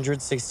is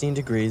 116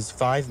 degrees,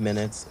 5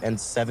 minutes, and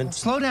 17.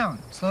 Slow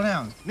down. Slow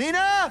down.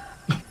 Nina!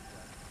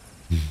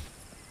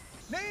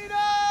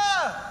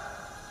 Nina!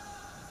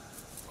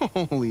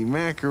 Holy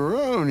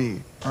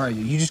macaroni. All right,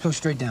 you just go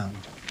straight down.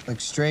 Like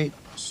straight.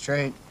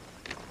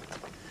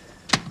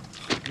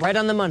 Right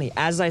on the money,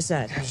 as I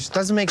said. It just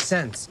doesn't make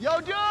sense. Yo,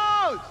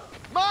 dudes!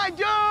 My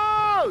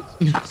dudes!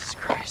 Jesus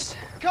Christ.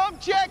 Come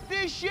check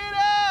this shit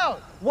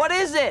out! What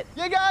is it?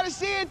 You gotta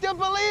see it to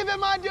believe it,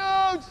 my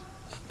dudes!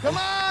 Come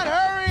on,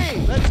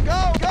 hurry! Let's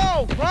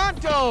go,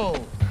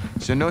 pronto!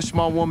 So no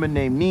small woman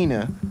named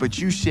Nina, but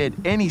you said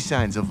any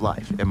signs of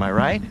life, am I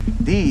right?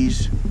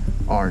 These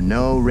are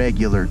no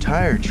regular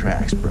tire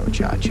tracks, bro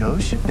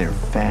chachos. They're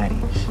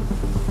fatties.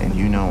 And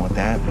you know what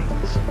that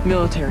means.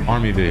 Military.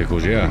 Army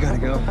vehicles, yeah. We gotta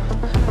go.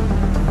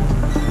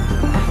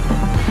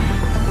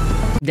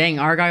 Dang,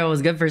 Argyle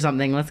was good for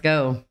something. Let's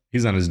go.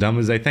 He's not as dumb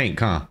as they think,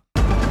 huh?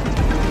 I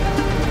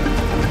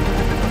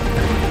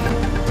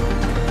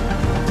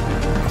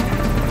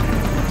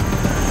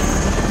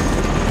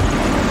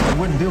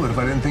wouldn't do it if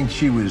I didn't think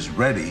she was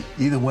ready.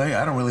 Either way,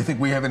 I don't really think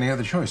we have any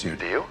other choice here,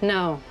 do you?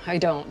 No, I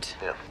don't.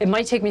 Yeah. It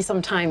might take me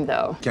some time,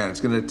 though. Ken, it's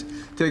gonna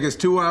take us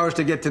 2 hours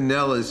to get to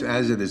Nell as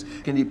it is.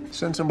 Can you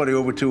send somebody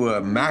over to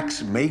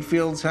Max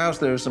Mayfield's house?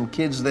 There are some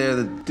kids there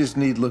that just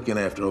need looking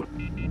after.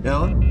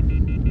 Ellen?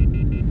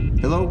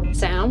 Hello?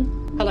 Sam?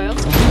 Hello?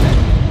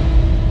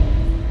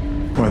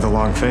 Why the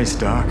long face,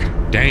 Doc?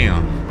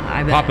 Damn.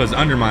 Papa's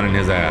undermining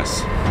his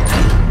ass.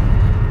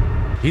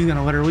 He's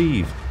gonna let her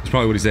leave. That's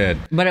probably what he said.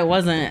 But it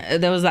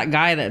wasn't. There was that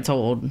guy that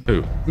told.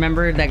 Who?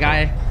 Remember that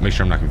guy? Make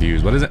sure I'm not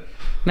confused. What is it?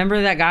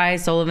 Remember that guy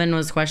Sullivan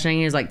was questioning?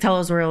 He was like, tell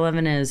us where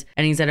 11 is.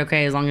 And he said,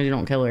 okay, as long as you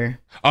don't kill her.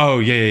 Oh,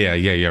 yeah.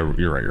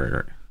 You're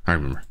right. I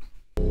remember.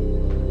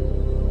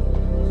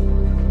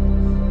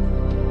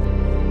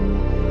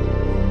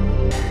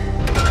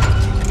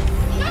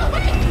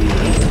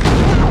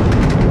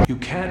 You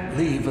can't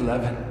leave,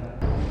 11.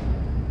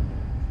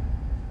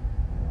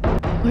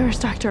 Where's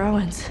Dr.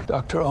 Owens?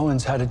 Dr.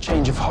 Owens had a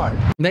change of heart.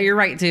 But you're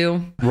right,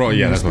 too. Well,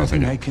 yeah, that's what I was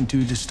There's nothing thinking. I can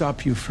do to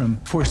stop you from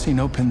forcing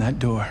open that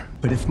door.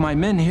 But if my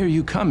men hear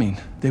you coming,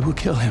 they will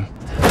kill him.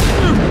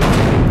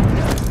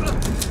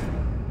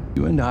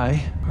 You and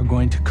I are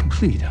going to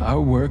complete our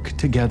work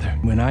together.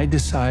 When I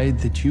decide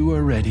that you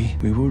are ready,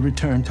 we will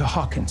return to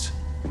Hawkins.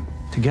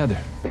 Together,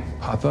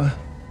 Papa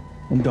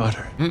and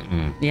daughter.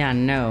 Yeah,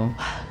 no.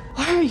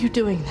 Why are you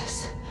doing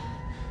this?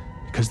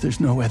 Because there's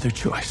no other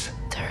choice.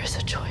 There is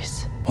a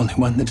choice. Only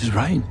one that is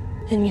right.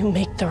 And you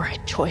make the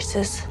right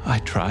choices. I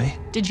try.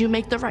 Did you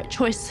make the right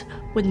choice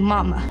with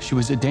Mama? She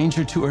was a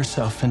danger to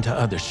herself and to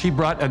others. She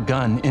brought a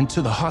gun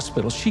into the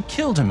hospital. She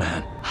killed a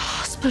man.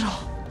 Hospital.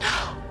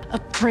 A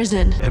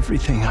prison.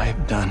 Everything I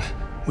have done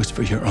was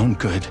for your own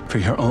good, for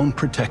your own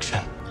protection.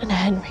 And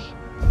Henry.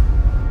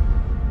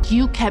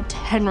 You kept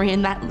Henry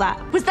in that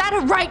lab. Was that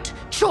a right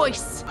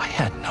choice? I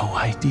had no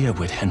idea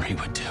what Henry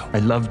would do. I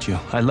loved you.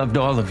 I loved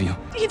all of you.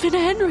 Even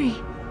Henry.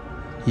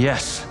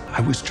 Yes,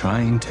 I was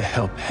trying to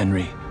help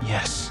Henry.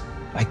 Yes,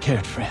 I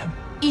cared for him.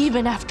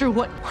 Even after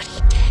what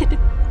he did.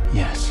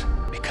 Yes,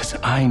 because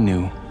I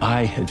knew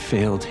I had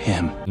failed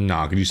him.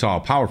 Nah, because you saw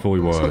how powerful he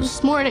So was.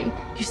 this morning,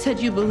 you said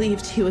you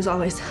believed he was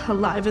always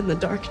alive in the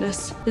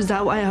darkness. Is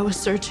that why I was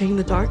searching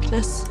the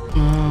darkness?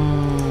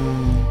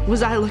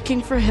 Was I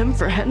looking for him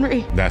for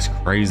Henry? That's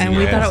crazy. And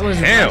we thought it was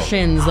hell.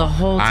 Russians the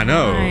whole time. I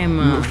know.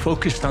 You were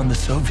focused on the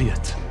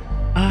Soviets.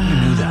 You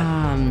knew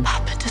that.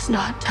 Papa does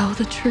not tell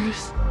the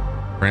truth.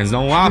 Friends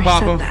don't lie,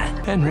 Papa.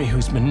 Henry,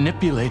 who's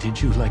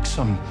manipulated you like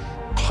some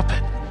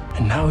puppet.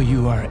 And now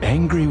you are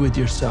angry with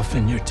yourself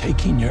and you're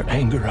taking your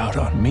anger out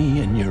on me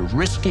and you're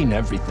risking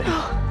everything.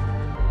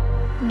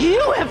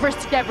 You have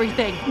risked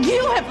everything.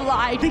 You have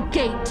lied. The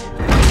gate.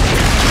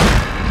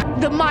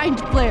 The mind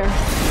flare.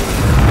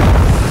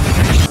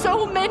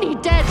 So many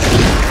dead.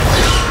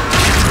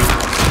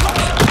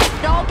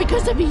 All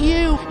because of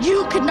you.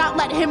 You could not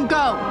let him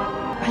go.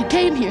 I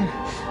came here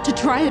to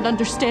try and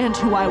understand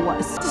who I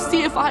was. To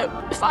see if I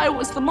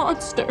was the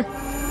monster.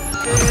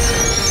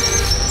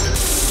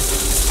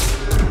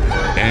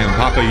 Damn,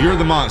 Papa, you're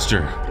the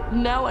monster.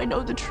 Now I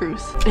know the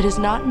truth. It is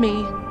not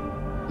me.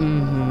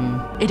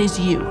 It is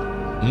you.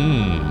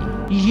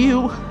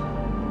 You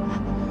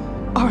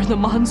are the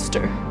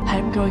monster. I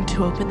am going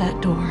to open that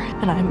door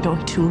and I am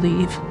going to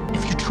leave.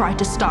 If you try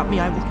to stop me,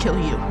 I will kill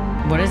you.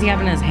 What does he have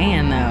in his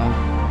hand, though?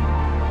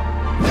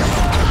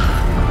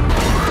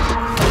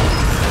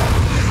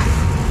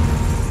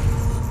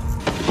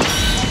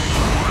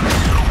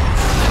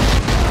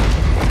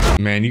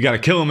 Man, you gotta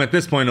kill him at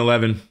this point,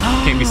 11.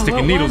 Can't be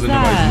sticking needles in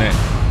nobody's neck.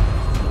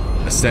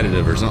 A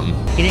sedative or something.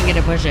 He didn't get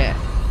to push it.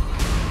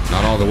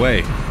 Not all the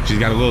way. She's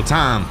got a little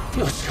time.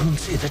 You'll soon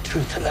see the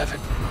truth, 11.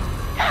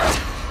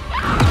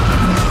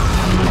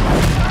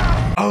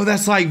 Oh,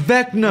 that's like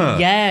Vecna.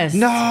 Yes.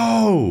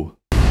 No.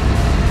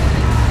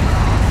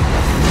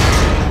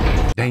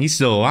 Dang, he's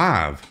still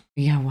alive.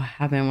 Yeah, what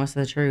happened? What's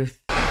the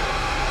truth?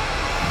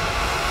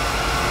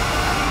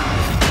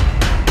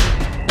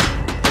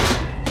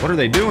 What are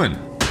they doing?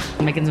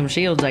 Making some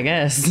shields, I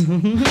guess.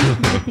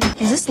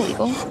 Is this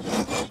legal?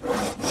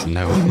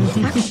 No.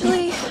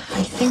 Actually,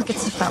 I think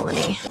it's a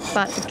felony,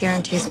 but it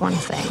guarantees one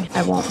thing.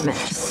 I won't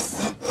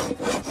miss.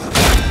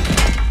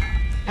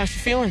 How's she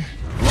feeling?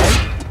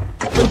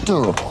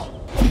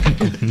 Adorable.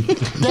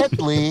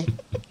 deadly,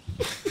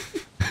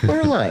 or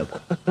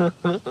reliable.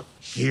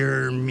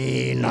 Hear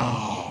me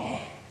now.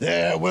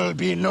 There will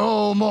be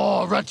no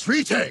more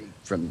retreating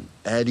from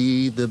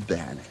Eddie the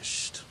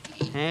Banished.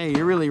 Hey,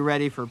 you're really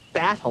ready for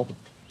battle.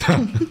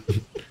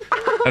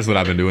 That's what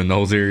I've been doing the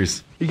whole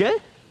series. You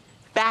good?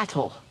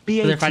 Battle.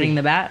 B-A-T. They're fighting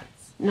the bats?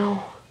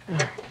 No.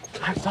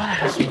 I thought I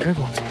had some good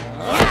ones.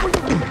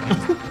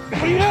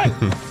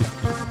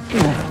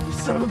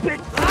 Son of a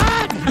bitch.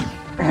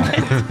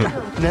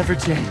 Never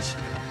change.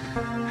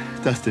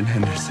 Dustin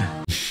Henderson.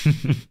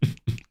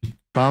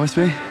 Promise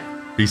me?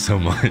 Be so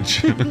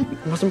much.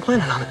 Wasn't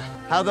planning on it.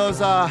 How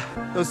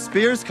those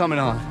spears coming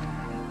on?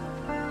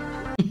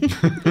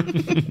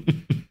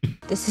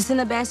 This isn't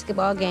a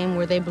basketball game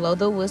where they blow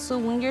the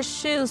whistle when your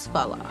shoes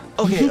fall off.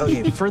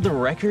 Okay, for the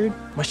record,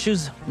 my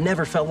shoes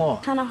never fell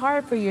off. Kind of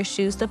hard for your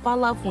shoes to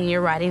fall off when you're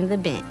riding the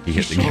bench. You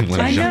hit the game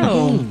I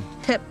know.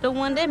 Except the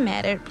one that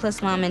mattered,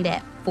 plus mom and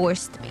dad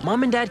forced me.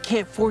 Mom and dad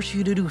can't force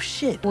you to do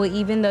shit. Well,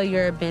 even though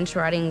you're a bench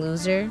riding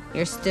loser,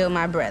 you're still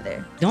my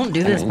brother. Don't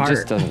do this It part.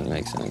 just doesn't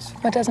make sense.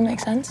 What doesn't make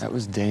sense? That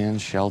was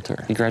Dan's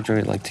shelter. He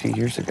graduated like 2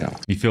 years ago.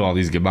 You feel all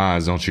these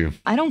goodbyes, don't you?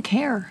 I don't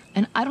care.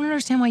 And I don't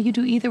understand why you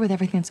do either with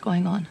everything that's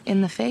going on. In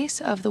the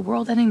face of the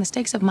world ending, the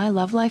stakes of my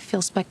love life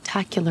feel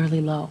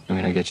spectacularly low. I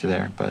mean, I get you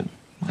there, but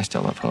I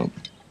still have hope.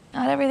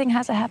 Not everything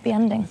has a happy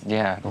ending.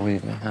 Yeah,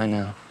 believe me, I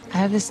know. I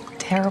have this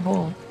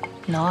terrible,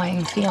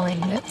 gnawing feeling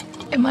that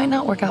it might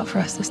not work out for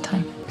us this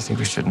time. You think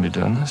we shouldn't be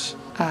doing this?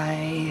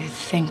 I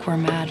think we're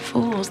mad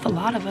fools, the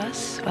lot of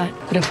us. But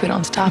if we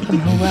don't stop him,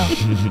 who will?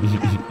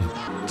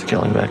 It's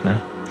killing back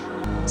now.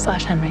 /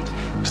 Henry. /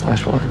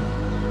 what?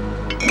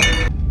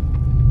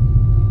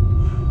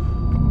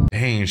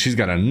 Dang, she's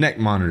got a neck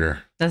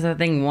monitor. That's the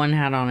thing one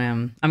had on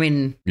him. I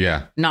mean,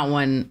 Yeah. not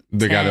one.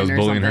 The guy that was 10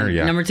 or bullying her, something.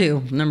 yeah. Number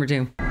two.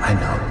 I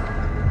know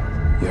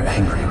you're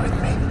angry with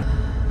me,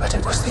 but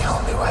it was the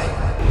only way.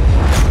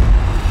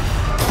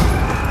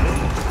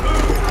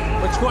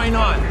 What's going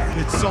on?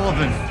 It's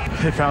Sullivan.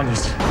 They found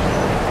us.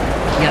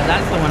 Yeah,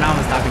 that's the one I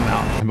was talking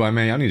about. But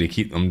man, y'all need to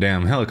keep them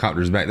damn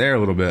helicopters back there a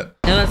little bit.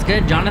 No, that's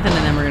good. Jonathan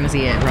and them are gonna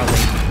see it probably.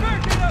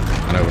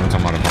 I know, but I'm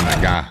talking about on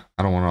that guy.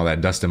 I don't want all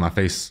that dust in my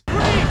face.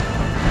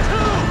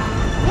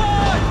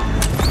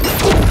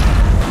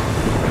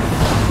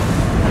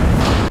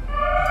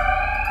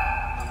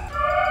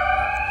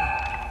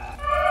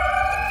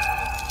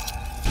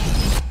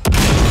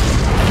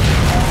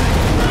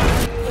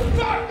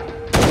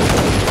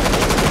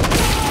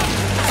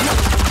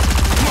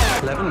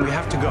 We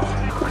have to go.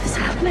 What is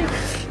happening?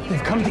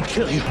 They've come to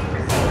kill you.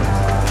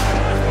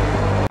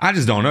 I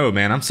just don't know,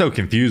 man. I'm so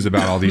confused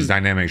about all these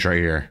dynamics right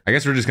here. I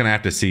guess we're just gonna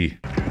have to see.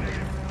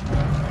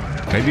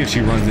 Maybe if she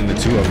runs into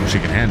two of them, she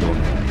can handle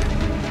them.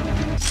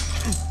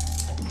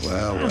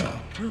 Well.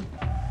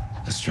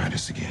 Let's try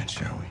this again,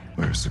 shall we?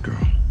 Where's the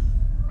girl?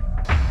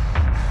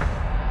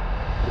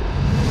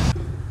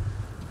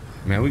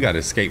 Man, we got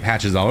escape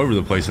hatches all over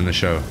the place in the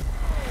show.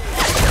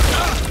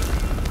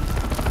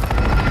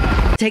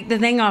 Take the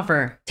thing off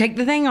her. Take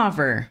the thing off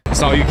her.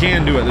 That's all you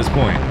can do at this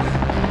point.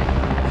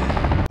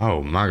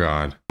 Oh my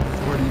God.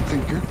 Where do you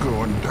think you're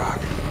going, Doc?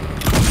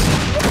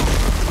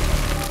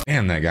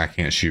 Damn, that guy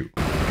can't shoot.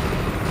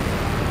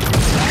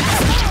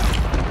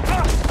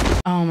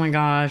 Oh my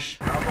gosh.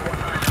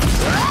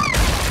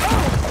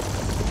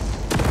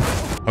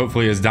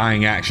 Hopefully his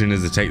dying action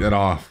is to take that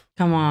off.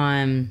 Come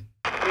on.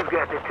 You've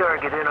got the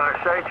target in our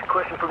sights.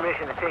 Requesting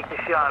permission to take the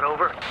shot.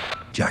 Over.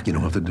 Jack, you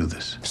don't have to do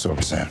this. So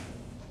what's that?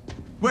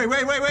 Wait.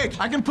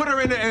 I can put her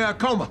in a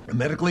coma. A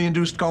medically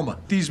induced coma.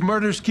 These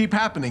murders keep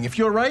happening. If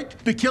you're right,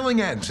 the killing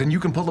ends and you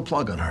can pull the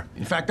plug on her.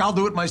 In fact, I'll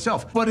do it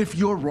myself. But if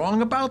you're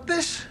wrong about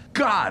this,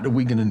 God, are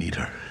we gonna need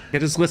her?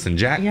 Yeah, just listen,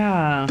 Jack.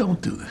 Yeah. Don't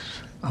do this.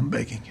 I'm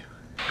begging you.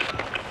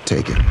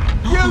 Take it.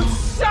 You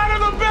son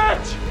of a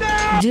bitch!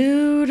 No!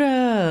 Dude.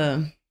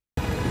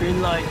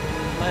 Green light.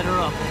 Light her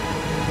up.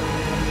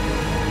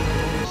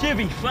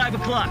 Chivy, 5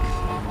 o'clock.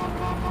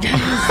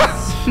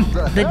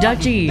 The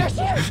duchy.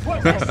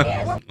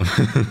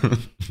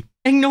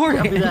 Ignore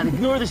it.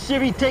 Ignore the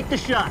civvy, take the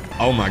shot.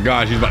 Oh my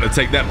gosh, he's about to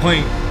take that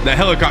plane, that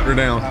helicopter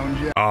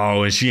down.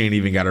 Oh, and she ain't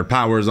even got her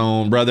powers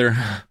on, brother.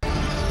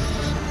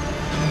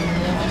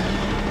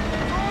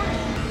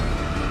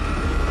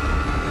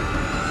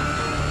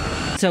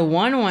 So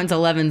one wants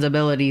 11's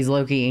abilities,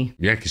 Loki.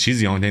 Yeah, because she's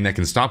the only thing that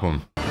can stop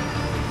him.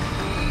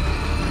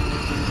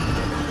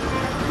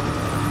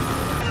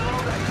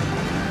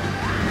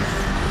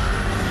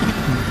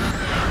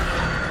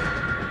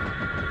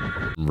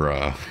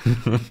 Bruh.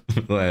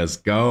 Let's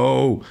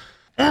go.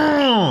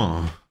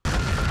 Elle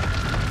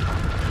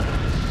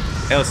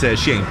says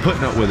she ain't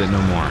putting up with it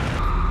no more.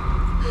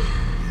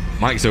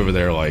 Mike's over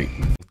there like,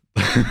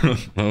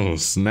 oh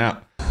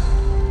snap.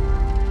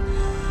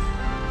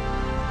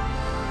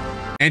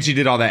 And she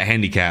did all that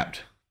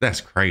handicapped.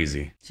 That's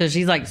crazy. So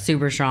she's like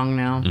super strong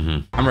now.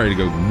 I'm ready to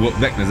go whoop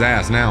Vecna's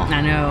ass now.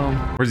 I know.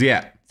 Where's he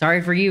at?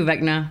 Sorry for you,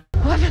 Vecna.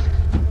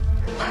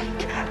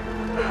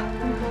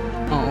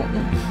 Oh.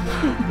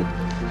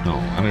 No,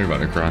 I know you're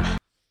about to cry.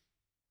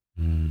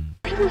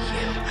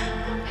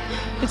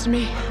 It's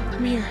me.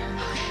 I'm here.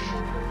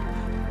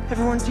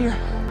 Everyone's here.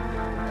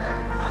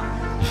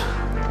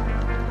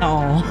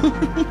 Oh.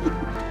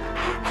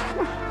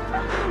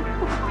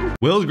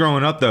 Will's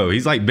growing up though.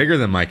 He's like bigger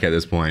than Mike at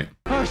this point.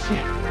 Oh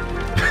shit.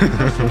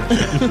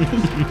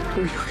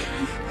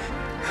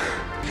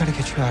 Gotta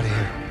get you out of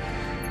here.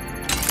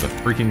 The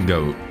freaking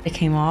goat. It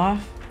came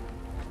off.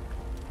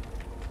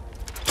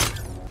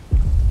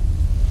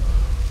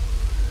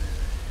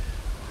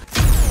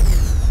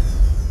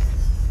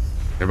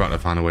 They're about to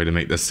find a way to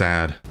make this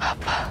sad.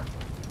 Papa.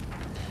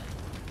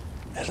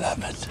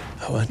 11,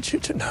 I want you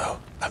to know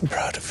I'm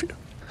proud of you.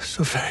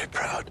 So very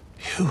proud.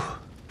 You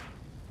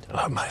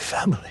are my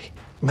family,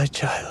 my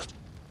child.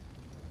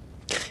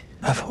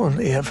 I've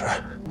only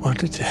ever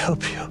wanted to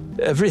help you.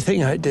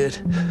 Everything I did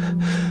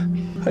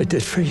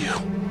for you.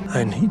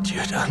 I need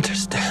you to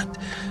understand.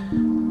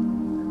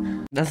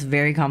 That's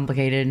very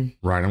complicated.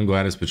 Right, I'm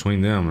glad it's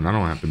between them and I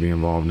don't have to be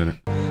involved in it.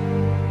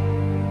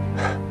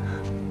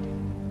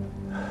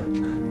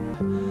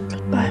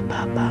 Goodbye,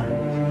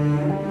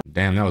 Papa.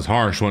 Damn, that was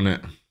harsh, wasn't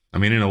it? I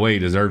mean, in a way, he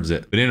deserves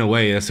it. But in a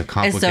way, that's a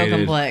complicated... It's so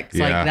complex.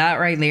 Yeah. Like, that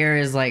right there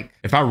is like...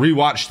 If I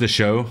rewatched the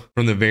show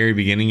from the very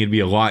beginning, it'd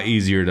be a lot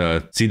easier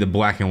to see the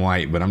black and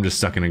white, but I'm just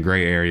stuck in a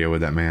gray area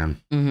with that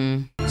man.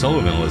 Mm-hmm.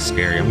 Sullivan looks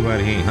scary. I'm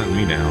glad he ain't hunting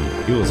me down.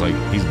 He looks like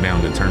he's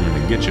bound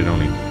determined to get you, don't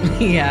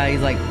he? Yeah,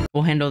 he's like,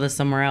 we'll handle this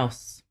somewhere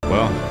else.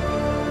 Well,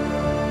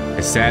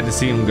 it's sad to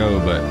see him go,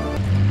 but...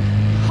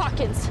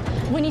 Hawkins,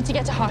 we need to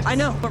get to Hawkins. I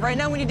know, but right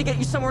now we need to get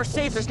you somewhere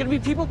safe. There's gonna be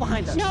people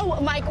behind us. No,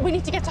 Mike, we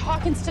need to get to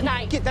Hawkins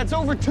tonight. That's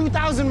over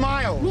 2,000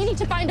 miles. We need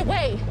to find a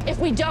way. If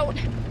we don't,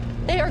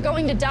 they are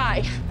going to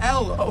die.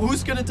 Elle,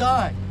 who's gonna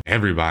die?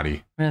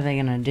 Everybody. What are they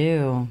gonna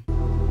do?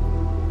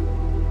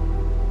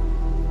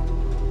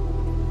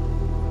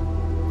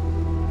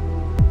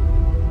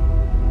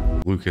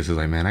 Lucas is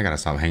like, man, I gotta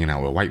stop hanging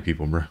out with white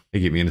people, bro. They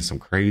get me into some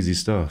crazy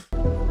stuff.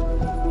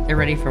 They're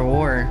ready for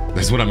war.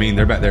 That's what I mean.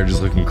 They're back there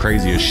just looking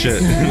crazy as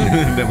shit.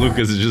 That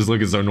Lucas is just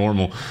looking so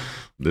normal.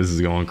 This is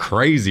going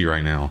crazy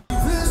right now.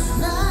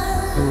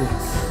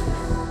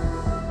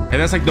 Hey,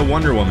 that's like the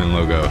Wonder Woman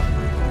logo.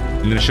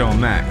 I'm gonna show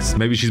him Max.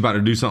 Maybe she's about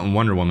to do something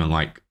Wonder Woman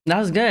like. That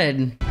was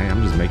good. Hey,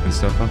 I'm just making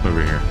stuff up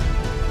over here.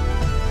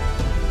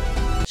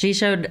 She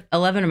showed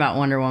 11 about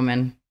Wonder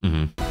Woman.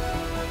 Mm-hmm.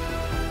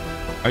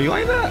 Oh, you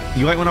like that?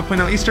 You like when I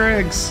point out Easter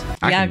eggs?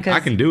 I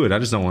can do it. I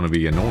just don't want to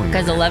be annoying.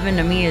 Because 11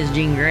 to me is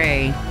Jean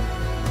Grey.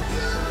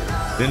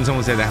 Didn't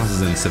someone say the house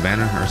is in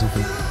Savannah or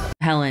something?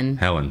 Helen.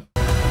 Helen.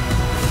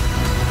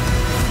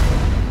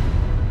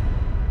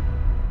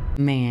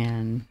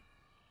 Man.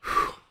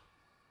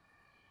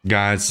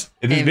 Guys,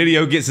 if this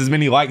video gets as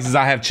many likes as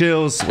I have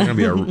chills, we're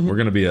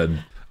gonna be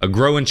a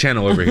growing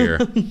channel over here.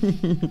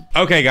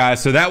 Okay,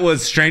 guys, so that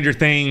was Stranger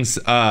Things.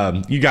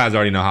 You guys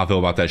already know how I feel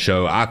about that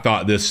show. I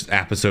thought this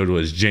episode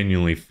was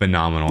genuinely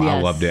phenomenal. Yes.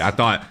 I loved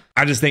it.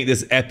 I just think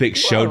this epic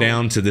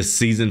showdown to this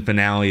season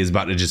finale is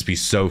about to just be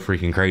so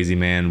freaking crazy,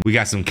 man. We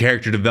got some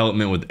character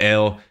development with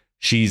Elle.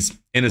 She's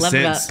in a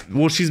sense,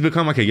 well, she's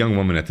become like a young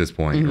woman at this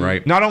point,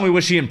 right? Not only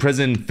was she in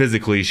prison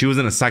physically, she was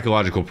in a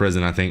psychological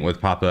prison, I think, with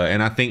Papa.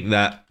 And I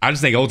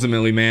just think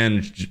ultimately,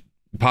 man,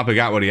 Papa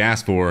got what he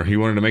asked for. He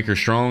wanted to make her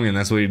strong, and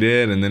that's what he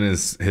did. And then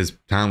his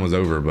time was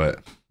over. But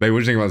babe, what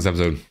do you think about this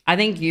episode? I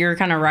think you're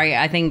kind of right.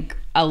 I think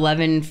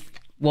 11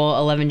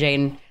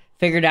 Jane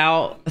figured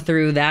out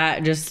through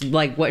that just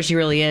like what she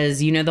really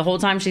is. You know, the whole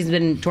time she's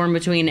been torn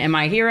between, am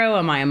I a hero?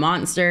 Am I a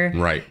monster?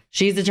 Right.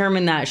 She's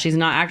determined that she's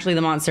not actually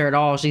the monster at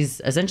all.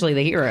 She's essentially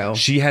the hero.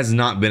 She has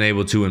not been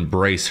able to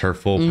embrace her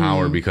full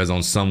power because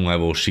on some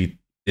level she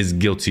is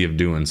guilty of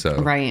doing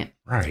so. Right.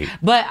 Right.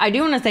 But I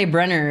do want to say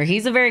Brenner,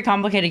 he's a very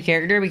complicated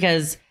character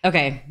because,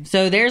 okay,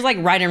 so there's like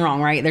right and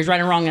wrong, right? There's right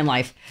and wrong in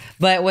life.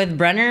 But with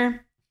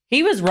Brenner,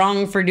 he was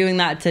wrong for doing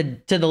that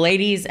to the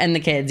ladies and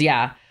the kids,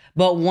 yeah.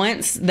 But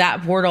once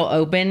that portal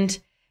opened,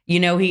 you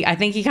know, I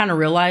think he kind of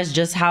realized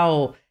just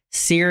how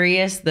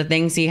serious the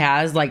things he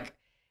has, like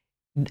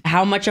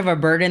how much of a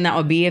burden that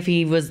would be if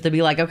he was to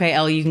be like, okay,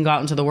 Elle, you can go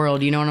out into the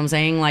world. You know what I'm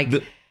saying? Like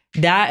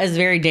that is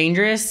very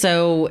dangerous.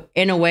 So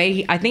in a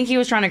way, I think he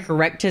was trying to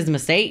correct his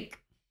mistake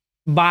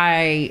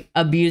by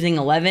abusing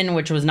 11,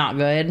 which was not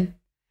good.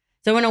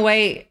 So in a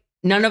way,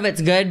 none of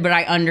it's good, but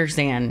I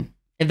understand,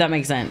 if that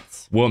makes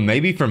sense. Well,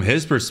 maybe from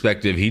his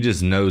perspective, he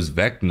just knows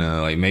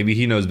Vecna. Like maybe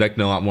he knows Vecna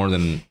a lot more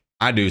than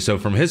I do. So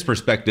from his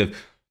perspective,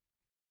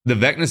 the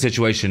Vecna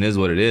situation is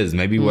what it is.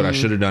 Maybe what I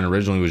should have done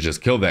originally was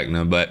just kill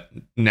Vecna. But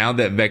now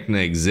that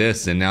Vecna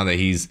exists and now that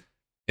he's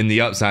in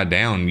the upside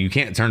down, you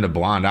can't turn a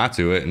blind eye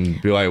to it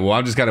and be like, well,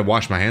 I just got to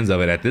wash my hands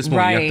of it. At this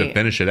point, you have to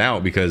finish it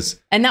out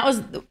because... And that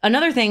was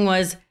another thing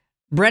was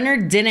Brenner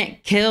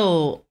didn't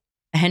kill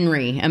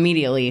Henry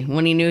immediately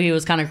when he knew he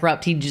was kind of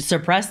corrupt. He just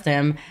suppressed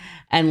him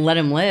and let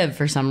him live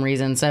for some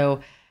reason.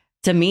 So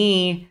to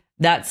me,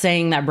 that's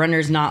saying that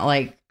Brenner's not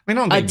like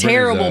a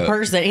terrible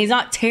person. He's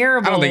not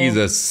terrible. I don't think he's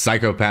a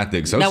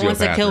psychopathic sociopath that wants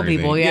to kill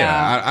people.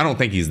 Yeah. I don't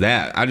think he's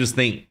that. I just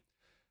think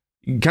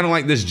kind of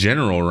like this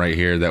general right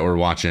here that we're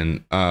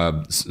watching,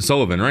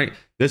 Sullivan, right?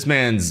 This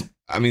man's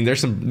I mean, there's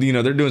some, you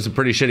know, they're doing some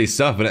pretty shitty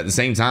stuff, but at the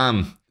same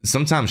time,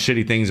 sometimes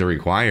shitty things are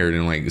required.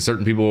 And like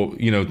certain people,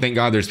 you know, thank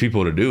God there's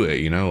people to do it,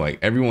 you know, like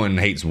everyone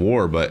hates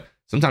war, but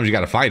sometimes you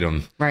got to fight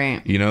them.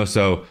 Right. You know,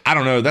 so I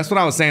don't know. That's what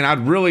I was saying.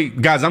 I'd really,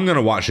 guys, I'm going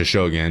to watch the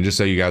show again, just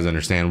so you guys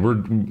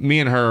understand. Me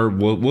and her,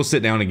 we'll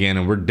sit down again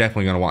and we're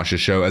definitely going to watch the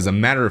show. As a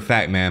matter of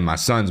fact, man, my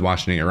son's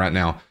watching it right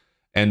now.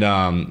 And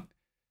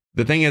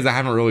the thing is, I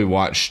haven't really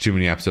watched too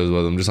many episodes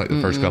with him, just like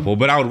the first couple,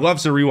 but I would love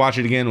to rewatch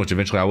it again, which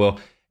eventually I will.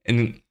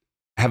 And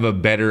have a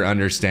better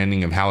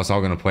understanding of how it's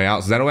all going to play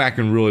out. So that way I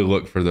can really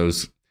look for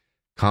those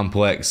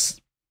complex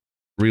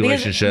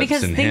relationships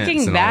because and thinking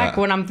hints and back, all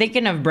that. when I'm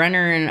thinking of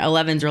Brenner and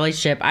Eleven's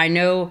relationship, I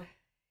know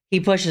he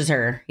pushes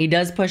her. He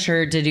does push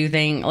her to do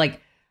things like,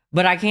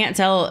 but I can't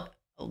tell,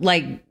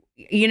 like,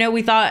 you know,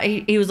 we thought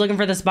he was looking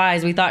for the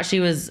spies. We thought she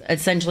was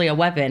essentially a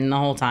weapon the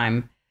whole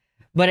time,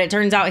 but it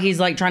turns out he's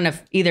like trying to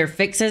either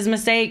fix his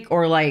mistake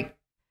or like,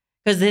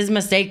 because his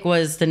mistake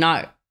was to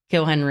not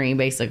kill Henry,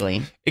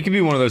 basically. It could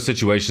be one of those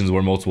situations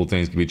where multiple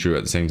things could be true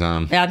at the same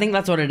time. Yeah, I think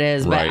that's what it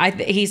is. Right.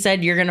 But he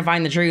said you're going to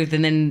find the truth,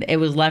 and then it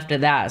was left at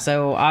that.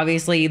 So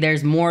obviously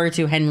there's more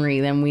to Henry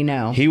than we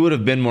know. He would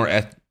have been more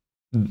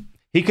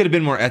he could have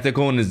been more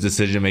ethical, and his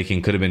decision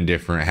making could have been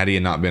different had he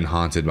not been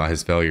haunted by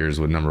his failures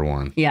with number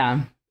one.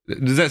 Yeah.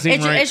 Does that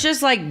seem right? It's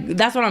just like,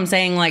 that's what I'm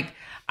saying. Like,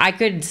 I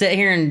could sit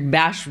here and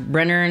bash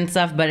Brenner and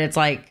stuff, but it's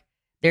like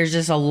there's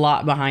just a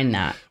lot behind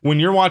that.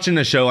 When you're watching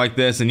a show like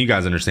this, and you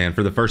guys understand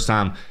for the first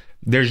time,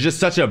 there's just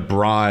such a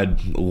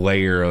broad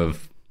layer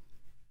of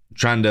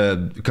trying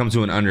to come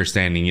to an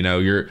understanding. You know,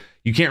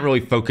 you can't really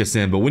focus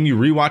in, but when you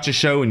rewatch a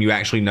show and you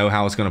actually know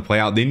how it's going to play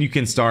out, then you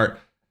can start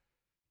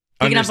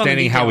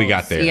understanding how we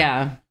got there.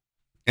 Yeah.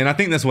 And I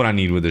think that's what I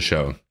need with the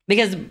show.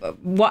 Because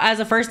as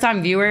a first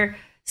time viewer,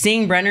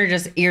 seeing Brenner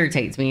just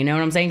irritates me. You know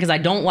what I'm saying? Because I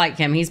don't like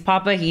him. He's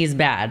Papa. He's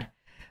bad.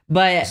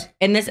 But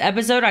in this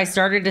episode, I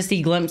started to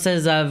see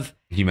glimpses of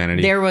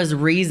humanity. There was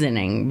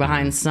reasoning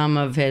behind some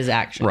of his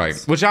actions. Right.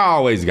 Which I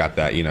always got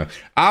that, you know.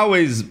 I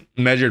always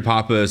measured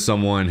Papa as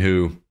someone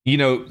who, you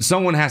know,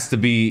 someone has to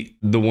be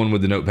the one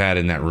with the notepad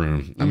in that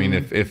room. I mean,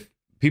 if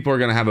people are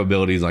going to have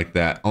abilities like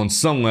that, on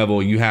some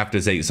level, you have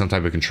to take some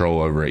type of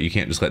control over it. You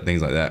can't just let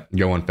things like that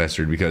go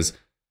unfestered because,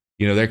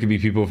 you know, there could be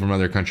people from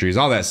other countries,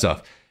 all that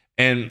stuff.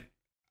 And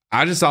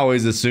I just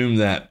always assumed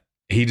that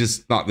he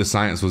just thought the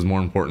science was more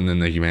important than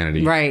the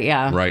humanity. Right,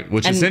 yeah. Right.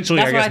 Which And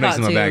essentially, I that's what guess, I makes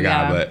thought him a bad too, guy.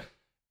 yeah. But,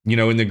 you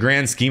know, in the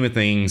grand scheme of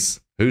things,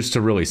 who's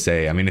to really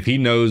say? I mean, if he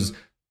knows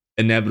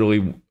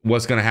inevitably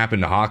what's going to happen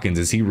to Hawkins,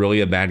 is he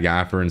really a bad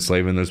guy for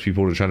enslaving those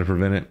people to try to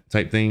prevent it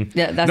type thing?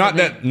 Yeah,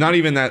 that's not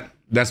even that.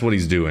 That's what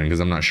he's doing, because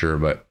I'm not sure,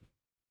 but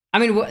I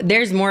mean,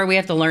 there's more we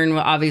have to learn,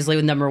 obviously,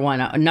 with number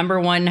one. Number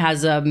one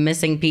has a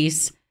missing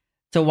piece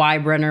to why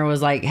Brenner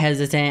was like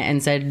hesitant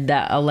and said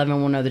that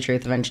 11 will know the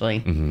truth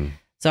eventually.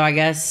 So I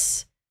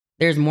guess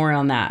there's more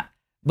on that.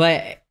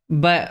 But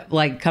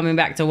like coming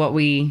back to what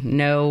we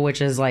know,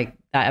 which is like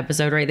that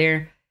episode right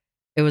there,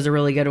 it was a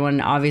really good one.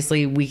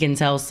 Obviously, we can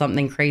tell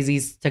something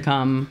crazy's to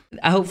come.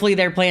 Hopefully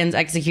their plan's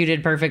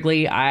executed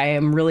perfectly. I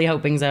am really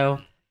hoping so.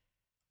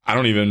 I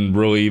don't even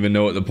really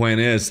know what the plan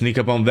is. Sneak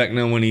up on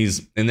Vecna when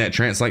he's in that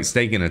trance-like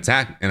state and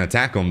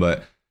attack him,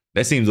 but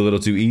that seems a little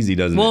too easy,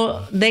 doesn't it?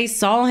 Well, they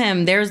saw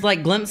him. There's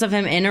like glimpse of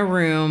him in a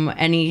room,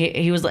 and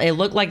he was. It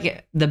looked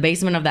like the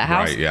basement of that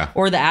house, Right, yeah.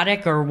 or the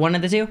attic, or one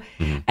of the two.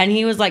 And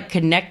he was like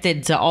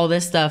connected to all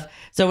this stuff.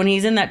 So when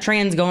he's in that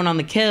trance going on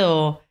the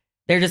kill,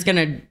 they're just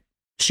gonna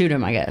shoot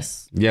him, I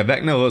guess. Yeah,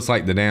 Vecna looks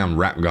like the damn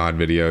Rap God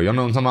video. Y'all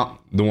know what I'm talking about?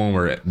 The one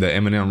where the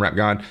Eminem Rap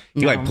God,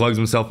 he like plugs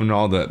himself into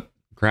all the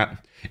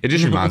crap. It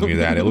just reminds me of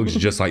that. It looks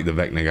just like the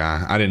Vecna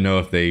guy. I didn't know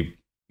if they,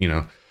 you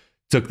know,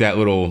 took that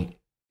little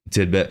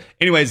tidbit.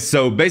 Anyways,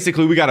 so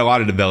basically we got a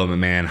lot of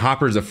development, man.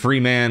 Hopper's a free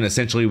man.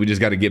 Essentially, we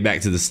just got to get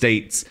back to the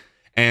States.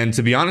 And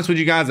to be honest with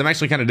you guys, I'm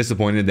actually kind of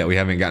disappointed that we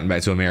haven't gotten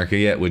back to America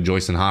yet with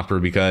Joyce and Hopper,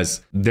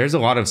 because there's a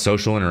lot of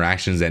social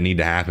interactions that need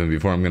to happen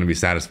before I'm going to be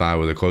satisfied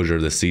with the closure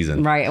of this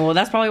season. Right. Well,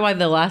 that's probably why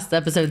the last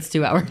episode's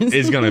 2 hours.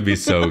 It's going to be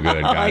so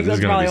good, guys. It's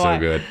going to be so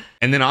good.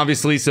 And then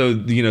obviously, so,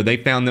 you know, they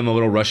found them a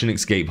little Russian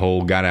escape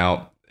hole, got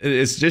out.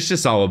 It's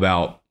just all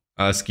about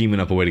scheming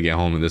up a way to get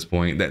home at this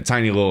point. That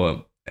tiny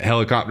little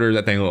helicopter,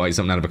 that thing looked like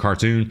something out of a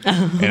cartoon.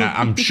 And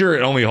I'm sure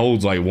it only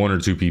holds like 1 or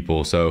 2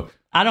 people. So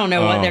I don't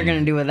know what they're going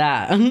to do with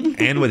that.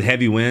 And with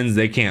heavy winds,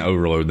 they can't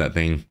overload that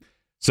thing.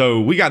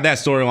 So we got that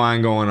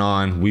storyline going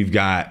on. We've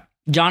got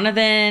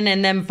Jonathan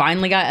and them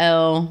finally got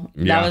Elle.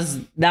 Yeah.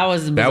 That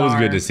was bizarre. That was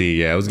good to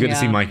see. Yeah, it was good to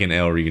see Mike and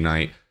Elle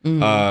reunite.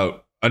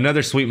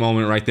 Another sweet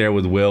moment right there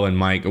with Will and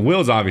Mike.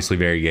 Will's obviously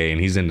very gay and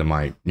he's into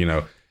Mike, you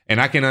know. And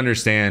I can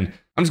understand.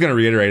 I'm just going to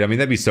reiterate. I mean,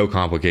 that'd be so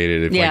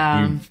complicated if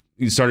like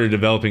you started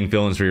developing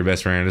feelings for your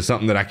best friend. It's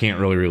something that I can't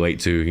really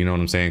relate to. You know what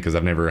I'm saying? Because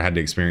I've never had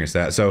to experience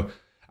that. So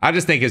I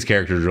just think his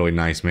character is really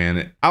nice,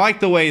 man. I like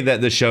the way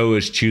that the show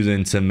is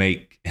choosing to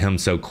make him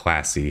so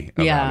classy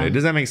about it.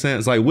 Does that make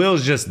sense? Like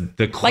Will's just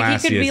the classiest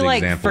like he could be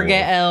like, example.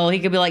 forget Elle. He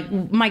could be like,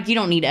 Mike, you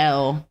don't need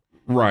Elle.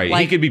 Right.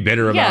 Like, he could be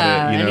bitter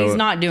about it. You know, and he's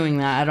not doing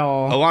that at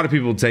all. A lot of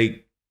people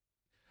take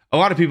a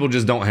lot of people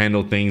just don't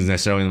handle things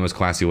necessarily in the most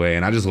classy way.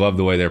 And I just love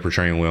the way they're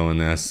portraying Will in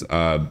this.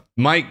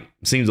 Mike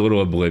seems a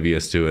little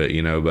oblivious to it,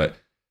 you know, but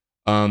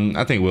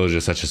I think Will's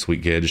just such a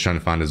sweet kid, just trying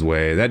to find his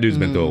way. That dude's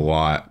been through a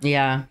lot.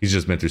 Yeah. He's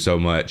just been through so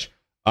much.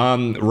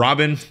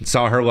 Robin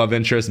saw her love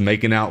interest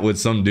making out with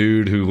some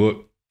dude who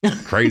looked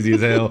crazy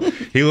as hell.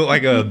 He looked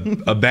like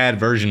a bad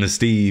version of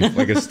Steve,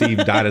 like if Steve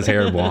dyed his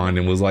hair blonde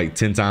and was like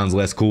 10 times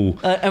less cool.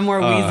 And more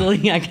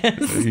weaselly, I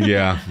guess.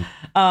 Yeah.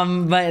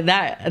 But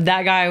that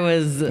guy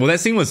was... Well,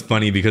 that scene was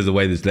funny because of the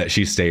way that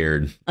she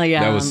stared.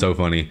 Yeah. That was so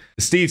funny.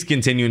 Steve's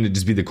continuing to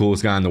just be the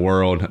coolest guy in the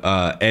world.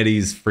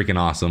 Eddie's freaking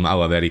awesome. I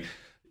love Eddie.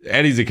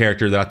 Eddie's a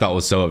character that I thought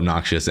was so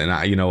obnoxious,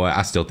 and you know what?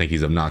 I still think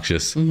he's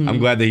obnoxious. I'm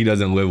glad that he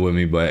doesn't live with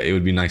me, but it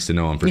would be nice to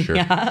know him for sure.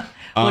 Yeah.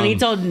 When he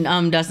told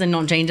Dustin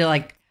don't change it,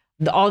 like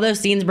all those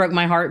scenes broke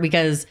my heart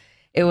because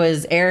it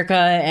was Erica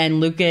and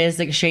Lucas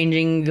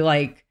exchanging,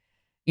 like,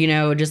 you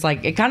know, just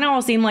like it kind of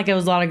all seemed like it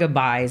was a lot of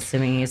goodbyes to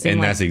me. And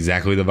like, that's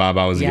exactly the vibe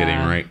I was getting,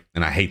 right?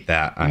 And I hate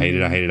that. I hate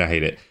it. I hate it. I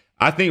hate it.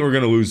 I think we're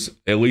gonna lose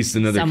at least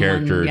another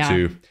character or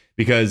two,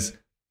 because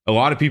a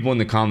lot of people in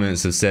the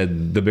comments have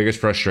said the biggest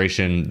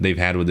frustration they've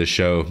had with this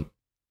show,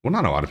 well,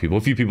 not a lot of people,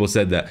 a few people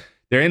said that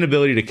their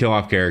inability to kill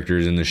off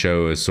characters in the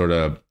show is sort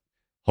of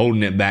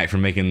holding it back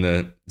from making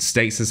the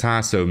stakes as high.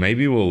 So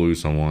maybe we'll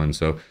lose someone.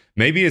 So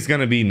maybe it's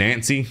going to be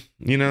Nancy,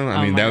 you know,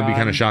 I mean, that would be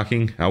kind of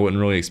shocking. I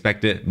wouldn't really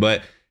expect it,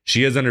 but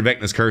she is under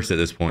Vecna's curse at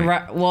this point.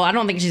 Right. Well, I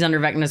don't think she's under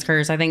Vecna's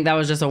curse. I think that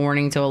was just a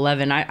warning to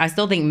 11. I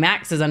still think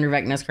Max is under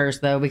Vecna's curse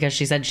though, because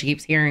she said she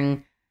keeps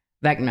hearing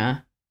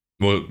Vecna.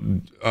 Well,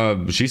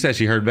 she said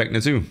she heard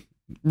Vecna too.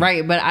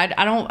 Right, but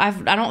I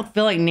don't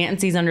feel like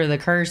Nancy's under the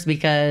curse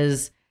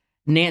because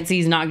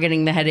Nancy's not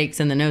getting the headaches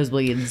and the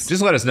nosebleeds.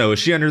 Just let us know. Is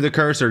she under the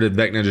curse, or did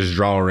Vecna just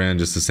draw her in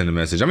just to send a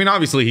message? I mean,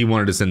 obviously he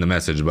wanted to send the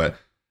message, but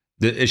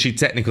is she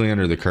technically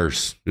under the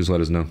curse? Just let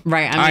us know.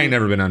 Right. I ain't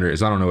never been under it,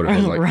 so I don't know what it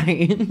feels like.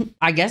 Right.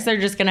 I guess they're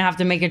just gonna have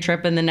to make a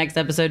trip in the next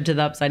episode to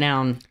the Upside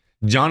Down.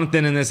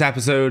 Jonathan in this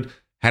episode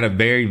had a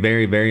very,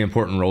 very, very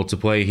important role to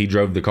play. He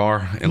drove the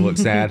car and looked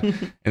sad,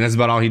 and that's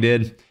about all he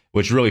did,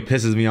 which really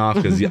pisses me off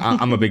because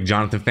I'm a big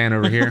Jonathan fan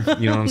over here.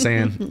 You know what I'm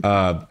saying?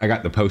 I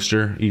got the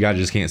poster. You guys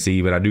just can't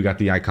see, but I do got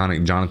the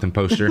iconic Jonathan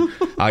poster.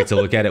 I like to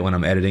look at it when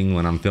I'm editing,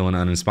 when I'm feeling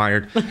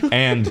uninspired.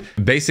 And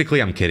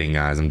basically, I'm kidding,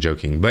 guys. I'm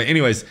joking. But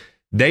anyways,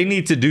 they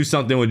need to do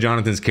something with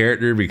Jonathan's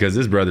character because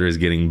this brother is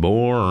getting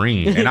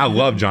boring. And I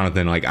love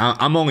Jonathan. Like,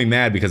 I'm only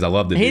mad because I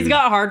love the dude. He's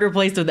got hard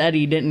replaced with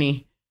Eddie, didn't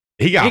he?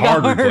 He got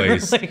hard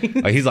replaced.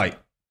 Like he's like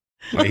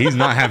he's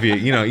not happy.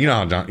 You know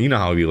how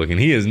he'll be looking.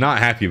 He is not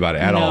happy about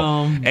it at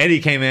all. Eddie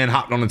came in,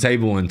 hopped on the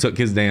table, and took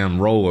his damn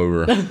roll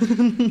over.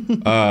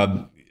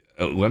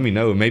 Let me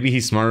know. Maybe he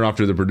smarted off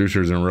to the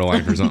producers in real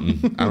life or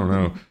something. I don't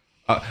know.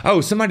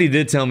 Somebody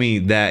did tell me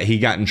that he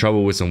got in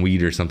trouble with some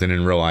weed or something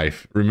in real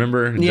life.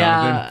 Remember?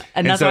 Yeah, Jonathan?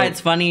 and that's why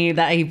it's funny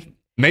that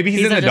maybe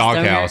he's in the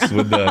doghouse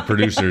with the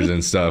producers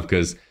and stuff.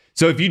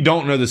 So if you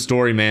don't know the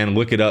story, man,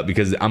 look it up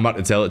because I'm about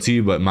to tell it to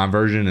you, but my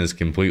version is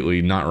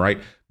completely not right.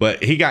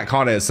 But he got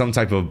caught at some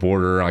type of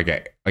border, like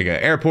an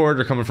airport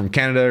or coming from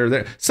Canada or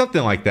there,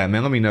 something like that,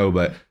 man. Let me know.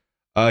 But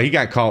he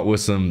got caught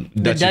with some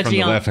Dutchie from the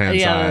left hand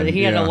side. Yeah,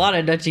 he had a lot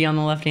of Dutchie on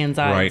the left hand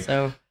side. Right.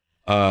 So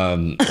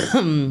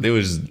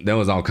there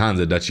was all kinds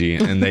of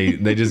Dutchie, and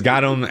they just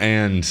got him,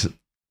 and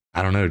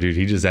I don't know, dude.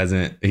 He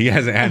hasn't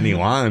had any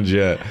lines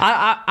yet.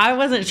 I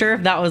wasn't sure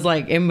if that was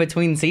like in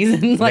between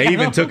seasons. Like, they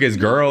even took his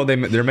girl.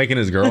 They're making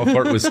his girl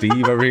flirt with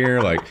Steve over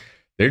here. Like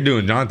they're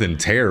doing Jonathan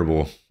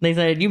terrible. They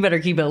said you better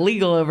keep it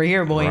legal over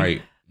here, boy.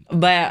 Right.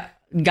 But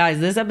guys,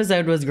 this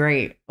episode was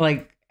great.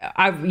 Like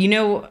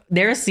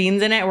there are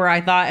scenes in it where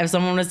I thought if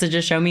someone was to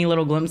just show me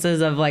little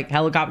glimpses of like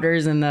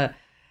helicopters in the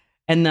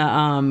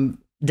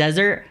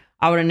desert,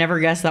 I would have never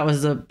guessed that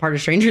was a part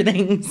of Stranger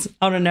Things.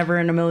 I would have never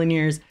in a million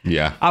years.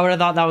 Yeah. I would have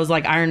thought that was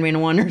like Iron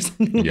Man 1 or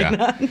something like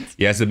that.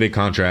 Yeah, it's a big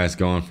contrast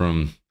going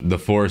from the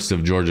forests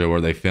of Georgia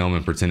where they film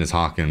and pretend it's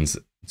Hawkins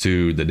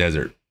to the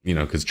desert, you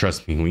know, because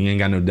trust me, we ain't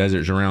got no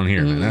deserts around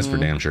here, man. That's for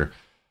damn sure.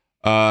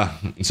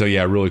 So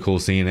yeah, really cool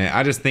seeing it.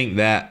 I just think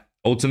that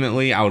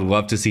ultimately I would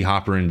love to see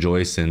Hopper and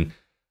Joyce and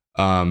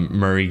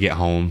Murray get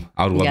home.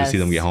 I would love to see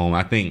them get home.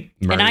 I think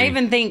Murray, and I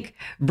even think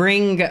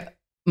bring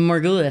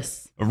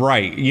Morgulis.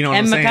 Right. You know what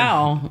I'm saying?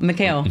 And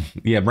Mikhail.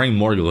 Yeah, bring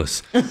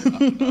Morgulis.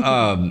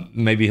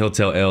 Maybe he'll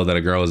tell Elle that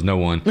a girl is no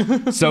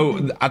one.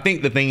 So I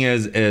think the thing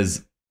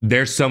is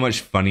they're so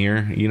much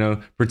funnier, you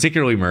know,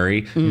 particularly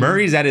Murray.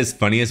 Murray's at his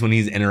funniest when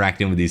he's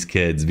interacting with these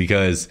kids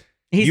because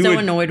he's so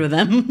annoyed with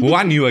them. Well,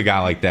 I knew a guy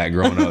like that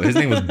growing up. His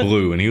name was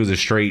Blue, and he was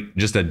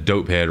just a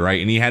dope head,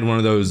 right? And he had one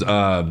of those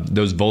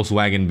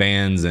Volkswagen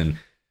vans, and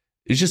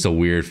he's just a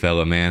weird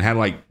fella, man. Had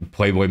like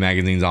Playboy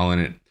magazines all in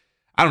it.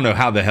 I don't know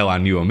how the hell I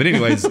knew him. But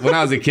anyways, when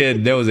I was a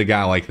kid, there was a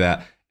guy like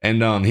that.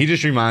 And he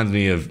just reminds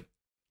me of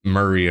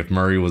Murray if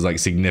Murray was like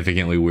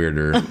significantly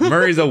weirder.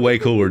 Murray's a way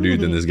cooler dude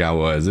than this guy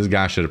was. This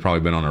guy should have probably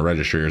been on a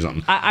registry or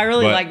something. I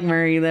really like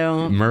Murray,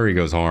 though. Murray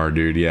goes hard,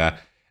 dude. Yeah.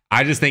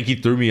 I just think he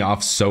threw me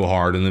off so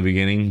hard in the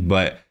beginning.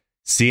 But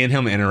seeing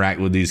him interact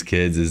with these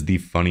kids is the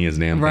funniest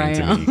damn thing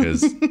to me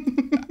because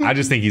I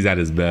just think he's at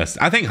his best.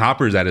 I think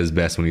Hopper's at his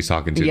best when he's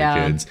talking to the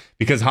kids,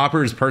 because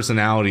Hopper's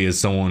personality is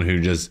someone who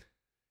just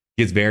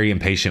gets very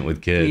impatient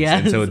with kids.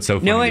 Yes. And so it's so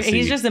funny to see.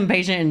 He's just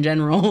impatient in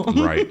general.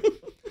 Right.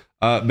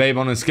 Babe,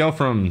 on a scale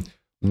from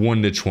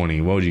 1 to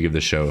 20, what would you give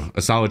the show?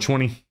 A solid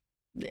 20?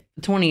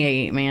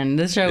 28, man.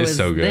 This show It's is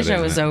so good, This show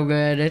isn't is it? so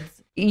good.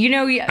 It's, you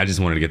know, I just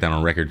wanted to get that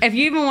on record. if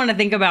you even want to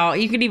think about,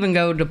 you could even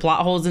go to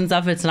plot holes and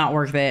stuff. It's not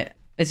worth it.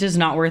 It's just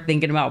not worth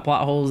thinking about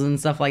plot holes and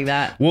stuff like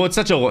that. Well,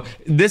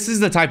 this is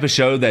the type of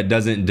show that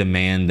doesn't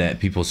demand that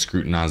people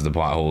scrutinize the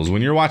plot holes.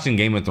 When you're watching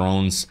Game of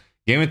Thrones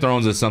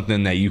is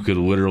something that you could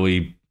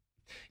literally,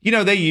 you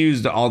know, they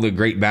used all the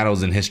great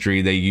battles in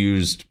history. They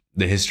used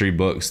the history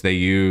books. They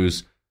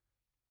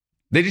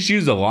just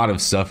used a lot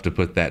of stuff to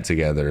put that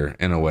together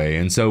in a way.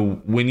 And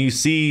so when you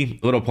see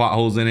little plot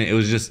holes in it, it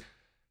was just,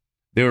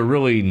 they were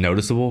really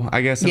noticeable,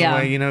 I guess, in a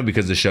way, you know,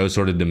 because the show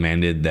sort of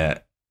demanded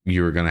that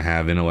you were going to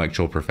have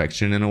intellectual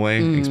perfection in a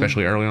way,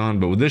 especially early on.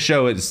 But with this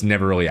show, it's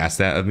never really asked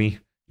that of me.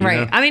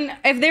 Right. know? I mean,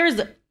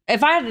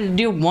 if I had to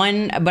do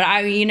one, but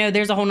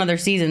there's a whole nother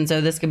season,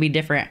 so this could be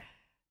different.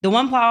 The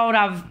one plot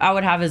I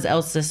would have is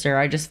Elle's sister.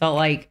 I just felt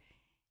like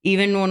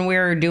even when we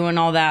were doing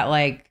all that,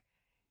 like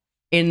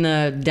in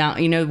the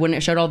down, when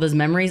it showed all those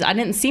memories, I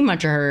didn't see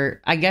much of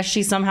her. I guess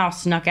she somehow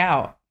snuck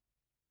out.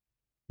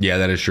 Yeah,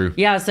 that is true.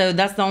 Yeah, so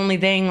that's the only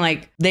thing.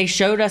 Like, they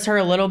showed us her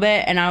a little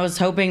bit, and I was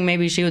hoping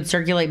maybe she would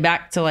circulate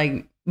back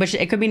to but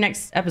it could be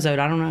next episode.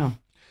 I don't know.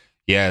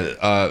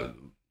 Yeah,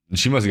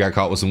 she must have got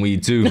caught with some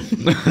weed too.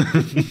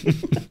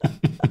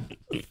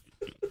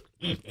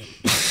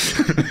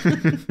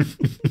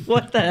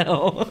 What the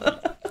hell?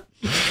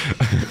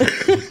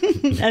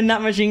 And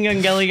that Machine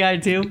Gun Kelly guy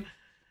too.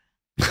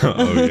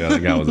 Oh yeah,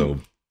 that guy was a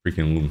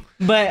freaking.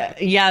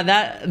 But yeah,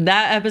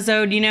 that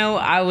episode,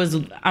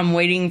 I'm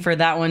waiting for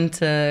that one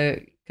because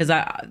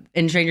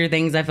in Stranger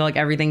Things, I feel like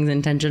everything's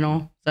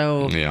intentional.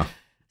 So yeah,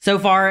 so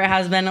far it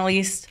has been, at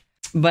least.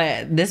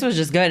 But this was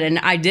just good, and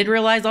I did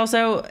realize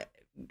also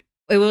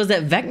it was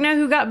that Vecna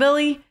who got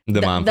Billy.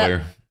 The Mind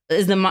Flayer.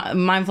 Is the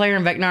Mind Flayer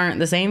and Vecna aren't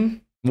the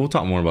same? We'll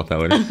talk more about that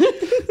later.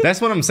 That's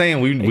what I'm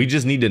saying. We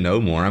just need to know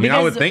more. I mean,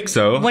 I would think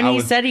so. When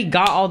he said he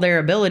got all their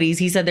abilities,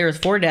 he said there was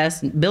 4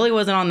 deaths. Billy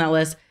wasn't on that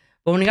list.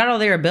 But when he got all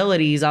their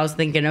abilities, I was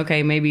thinking,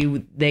 okay,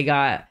 maybe they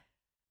got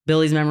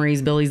Billy's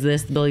memories, Billy's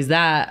this, Billy's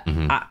that.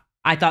 Mm-hmm.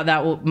 I thought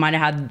that might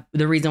have had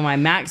the reason why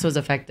Max was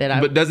affected.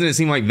 But doesn't it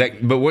seem like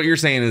But what you're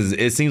saying is,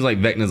 it seems like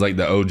Vecna's like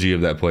the OG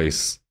of that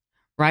place.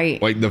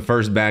 Right. Like the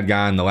first bad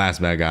guy and the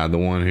last bad guy, the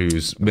one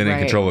who's been in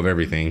control of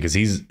everything, because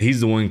he's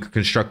the one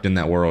constructing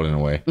that world in a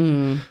way.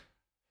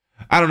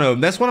 I don't know.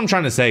 That's what I'm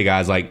trying to say,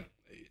 guys. Like,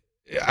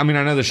 I mean,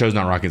 I know the show's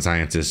not rocket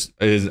science.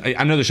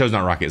 I know the show's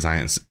not rocket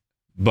science,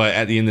 but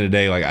at the end of the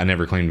day, like, I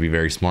never claimed to be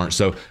very smart.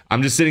 So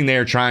I'm just sitting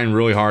there trying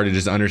really hard to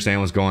just understand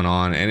what's going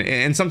on.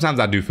 And sometimes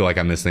I do feel like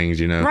I miss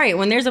things, Right.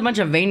 When there's a bunch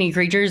of veiny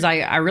creatures,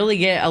 I really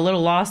get a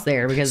little lost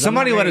there, because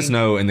somebody let us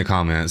know in the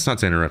comments, not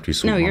to interrupt you,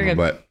 sweet No, you're mama, good.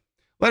 but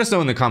let us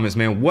know in the comments,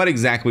 man, what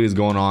exactly is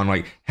going on?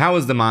 Like, how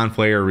is the Mind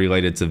Flayer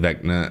related to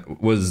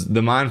Vecna? Was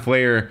the Mind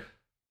Flayer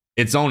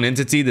its own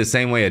entity the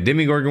same way a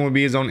Demigorgon would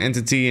be its own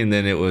entity, and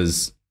then it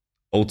was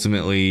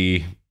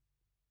ultimately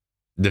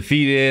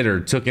defeated or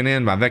taken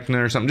in by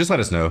Vecna or something? Just let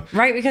us know.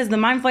 Right, because the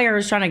Mind Flayer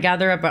was trying to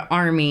gather up an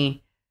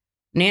army.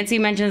 Nancy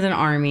mentions an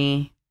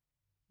army.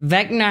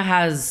 Vecna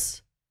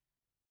has...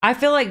 I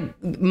feel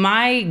like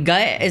my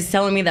gut is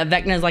telling me that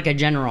Vecna is like a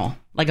general,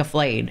 like a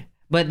Flayed,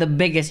 but the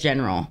biggest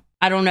general.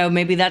 I don't know.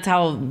 Maybe that's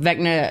how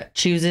Vecna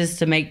chooses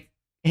to make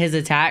his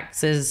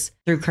attacks, is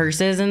through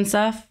curses and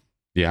stuff.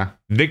 Yeah.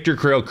 Victor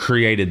Krill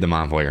created the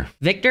Mind Flayer.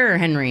 Victor or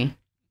Henry?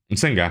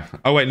 Same guy.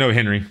 Oh, wait, no,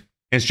 Henry.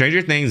 In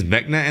Stranger Things,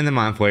 Vecna and the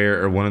Mind Flayer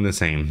are one and the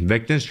same.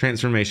 Vecna's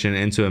transformation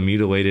into a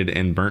mutilated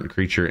and burnt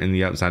creature in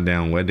the Upside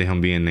Down led to him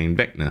being named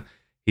Vecna.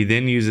 He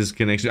then uses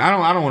connection. I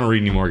don't want to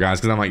read anymore,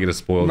 guys, because I might get a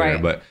spoiler there.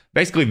 But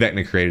basically,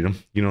 Vecna created him.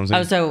 You know what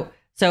I'm saying?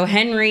 So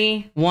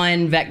Henry,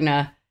 one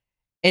Vecna,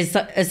 is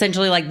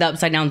essentially like the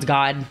Upside Down's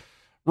god.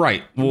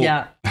 Right. Well,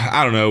 yeah.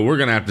 I don't know. We're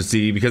going to have to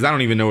see, because I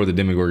don't even know where the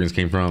Demigorgons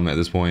came from at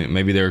this point.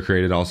 Maybe they were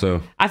created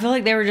also. I feel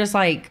like they were just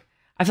like,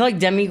 I feel like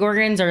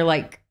Demigorgons are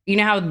like, you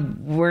know how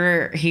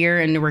we're here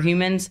and we're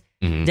humans?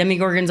 Mm-hmm.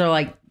 Demigorgons are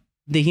like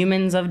the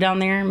humans of down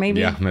there, maybe?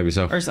 Yeah, maybe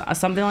so. Or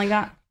something like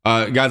that.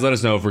 Guys, let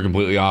us know if we're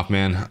completely off,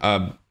 man.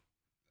 I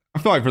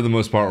feel like for the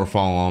most part we're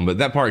following on, but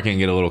that part can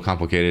get a little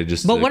complicated.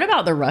 What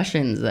about the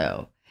Russians,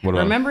 though?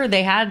 Remember,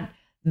 they have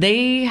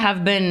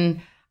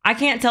been... I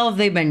can't tell if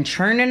they've been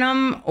churning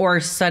them or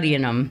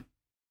studying them.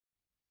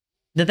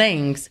 The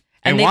things.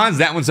 And why is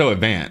that one so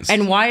advanced?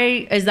 And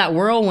why is that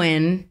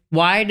whirlwind?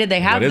 Why did they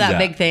have that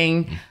big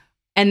thing?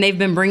 And they've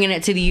been bringing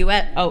it to the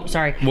U.S. Oh,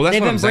 sorry. Well, that's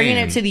they've what been I'm bringing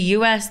saying. it to the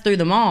U.S. through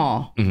the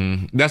mall.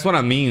 Mm-hmm. That's what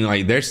I mean.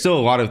 Like, there's still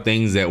a lot of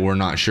things that we're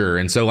not sure.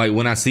 And so, like,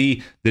 when I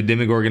see the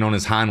Demigorgon on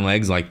his hind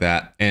legs like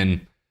that,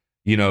 and,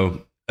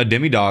 a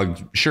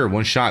demidog, sure,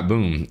 one shot,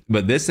 boom.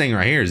 But this thing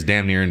right here is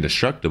damn near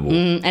indestructible.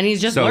 And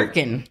he's just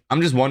lurking.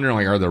 I'm just wondering,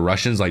 like, are the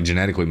Russians, like,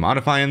 genetically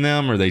modifying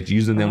them? Or are they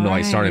using them to,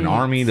 like, start an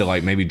army to,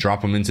 like, maybe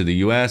drop them into the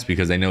U.S.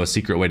 because they know a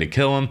secret way to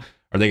kill them?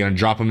 Are they going to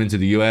drop them into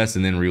the U.S.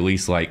 and then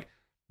release like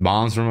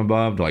bombs from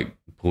above to like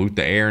pollute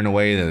the air in a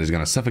way that is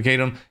going to suffocate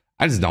them?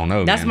 I just don't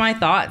know. That's man. my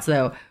thoughts,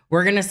 though.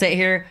 We're going to sit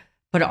here,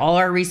 put all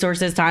our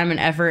resources, time, and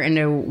effort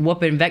into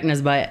whooping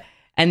Vecna's butt.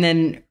 And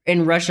then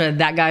in Russia,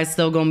 that guy's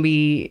still going to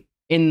be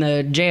in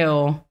the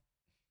jail.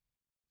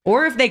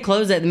 Or if they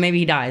close it, then maybe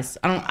he dies.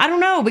 I don't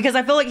know, because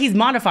I feel like he's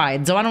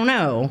modified, so I don't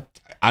know.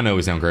 I know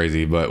we sound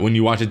crazy, but when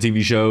you watch a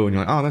TV show and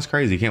you're like, oh, that's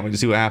crazy, can't wait to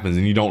see what happens,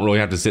 and you don't really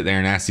have to sit there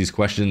and ask these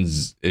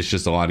questions, it's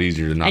just a lot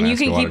easier to not and you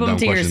ask a can lot keep of them dumb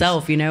to questions.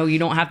 yourself, you know? You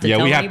don't have to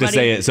tell we have anybody. to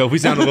say it. So if we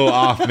sound a little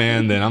off,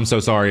 man, then I'm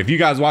so sorry. If you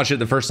guys watched it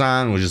the first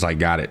time, was just like,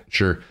 got it,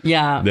 sure.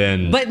 Yeah.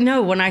 Then, but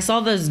no, when I saw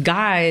those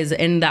guys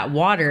in that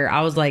water,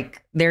 I was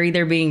like, they're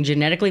either being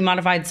genetically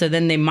modified, so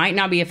then they might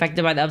not be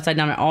affected by the upside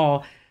down at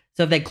all.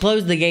 So if they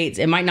close the gates,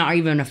 it might not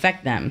even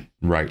affect them.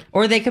 right.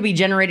 Or they could be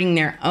generating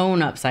their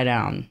own upside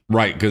down.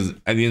 Right, because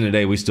at the end of the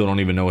day, we still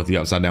don't even know what the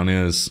upside down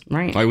is.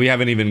 Right. Like we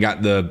haven't even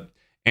got the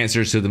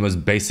answers to the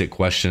most basic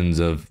questions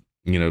of,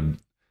 you know,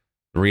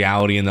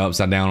 reality and the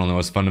upside down on the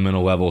most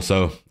fundamental level.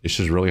 So it's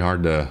just really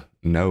hard to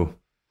know.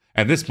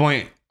 At this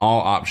point,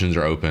 all options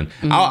are open.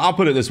 I'll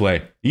put it this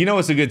way. You know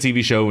it's a good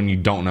TV show when you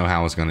don't know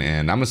how it's going to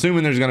end. I'm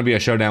assuming there's going to be a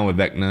showdown with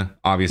Vecna,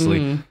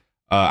 obviously.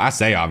 I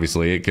say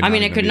obviously. It could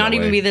it could not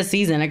even be this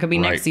season. It could be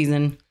next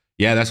season.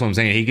 Yeah, that's what I'm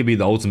saying. He could be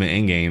the ultimate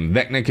end game.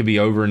 Vecna could be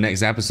over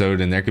next episode,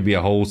 and there could be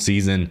a whole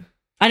season.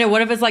 I know.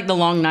 What if it's like The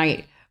Long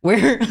Night,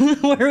 where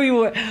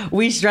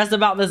we stress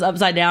about this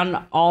upside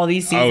down all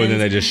these seasons? Oh, and then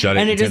they just shut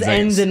it, and it just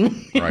ends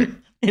in right.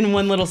 in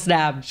one little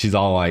stab. She's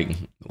all like,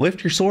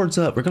 "Lift your swords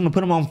up. We're gonna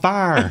put them on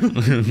fire."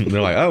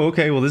 They're like, "Oh,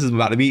 okay. Well, this is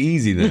about to be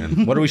easy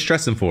then. What are we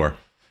stressing for?"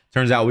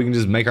 Turns out we can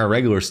just make our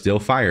regular steel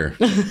fire.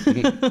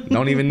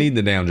 Don't even need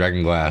the damn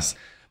dragon glass.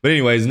 But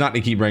anyways, not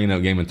to keep bringing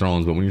up Game of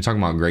Thrones, but when you're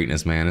talking about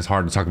greatness, man, it's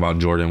hard to talk about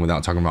Jordan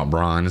without talking about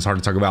Bron. It's hard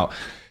to talk about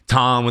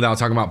Tom without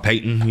talking about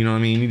Peyton. You know what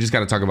I mean? You just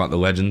got to talk about the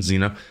legends, you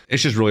know?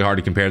 It's just really hard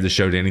to compare this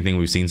show to anything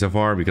we've seen so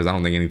far because I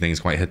don't think anything's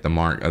quite hit the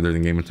mark other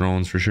than Game of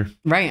Thrones for sure.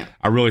 Right.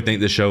 I really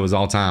think this show is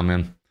all time,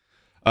 man.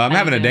 I'm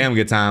having a damn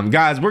good time.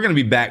 Guys, we're going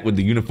to be back with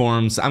the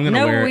uniforms. I'm going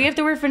to wear... No, we have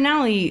to wear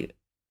finale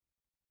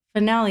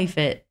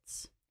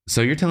fits.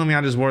 So you're telling me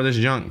I just wore this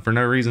junk for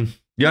no reason?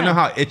 Y'all know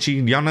how itchy?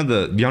 Y'all know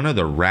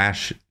the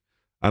rash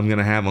I'm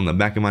gonna have on the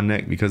back of my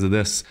neck because of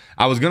this?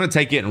 I was gonna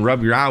take it and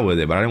rub your eye with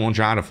it, but I didn't want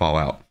your eye to fall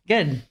out.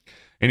 Good.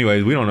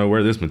 Anyways, we don't know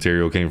where this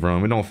material came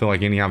from. It don't feel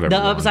like any I've ever The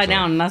worn, upside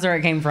down, that's where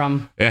it came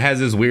from. It has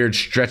this weird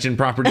stretching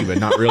property, but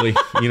not really.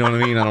 You know what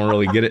I mean? I don't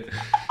really get it.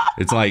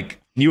 It's like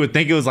you would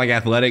think it was like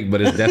athletic,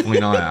 but it's definitely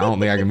not. I don't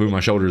think I can move my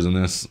shoulders in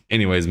this.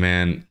 Anyways,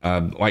 man,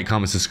 like,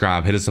 comment,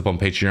 subscribe, hit us up on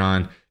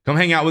Patreon. Come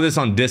hang out with us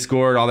on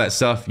Discord, all that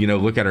stuff. You know,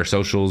 look at our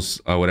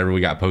socials. Whatever we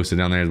got posted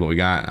down there is what we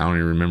got. I don't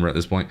even remember at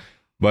this point.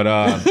 But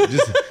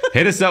just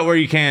hit us up where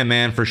you can,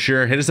 man, for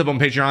sure. Hit us up on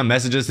Patreon.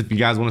 Message us if you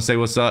guys want to say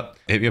what's up.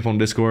 Hit me up on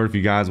Discord if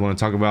you guys want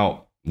to talk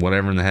about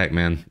whatever in the heck,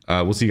 man.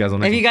 We'll see you guys on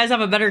next If you guys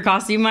have a better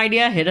costume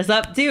idea, hit us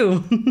up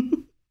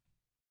too.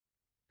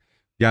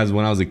 Guys,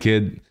 when I was a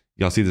kid,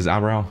 y'all see this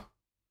eyebrow?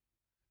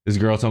 This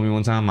girl told me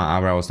one time my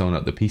eyebrow was throwing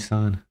up the peace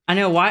sign. I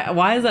know.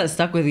 Why is that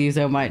stuck with you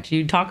so much?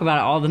 You talk about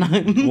it all the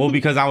time. Well,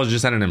 because I was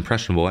just at an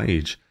impressionable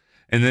age.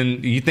 And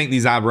then you think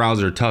these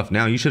eyebrows are tough.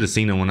 Now, you should have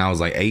seen them when I was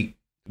like 8.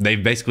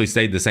 They've basically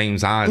stayed the same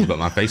size, but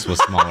my face was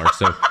smaller.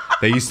 So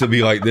they used to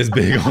be like this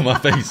big on my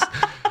face.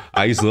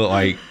 I used to look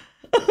like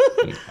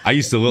I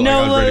was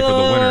ready for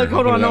the winter.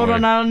 Hold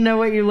on. I don't know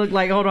what you look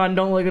like. Hold on.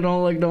 Don't look.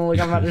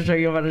 I'm about to show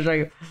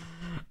you.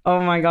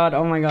 Oh my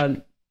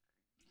God.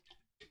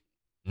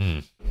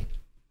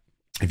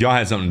 If y'all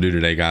had something to do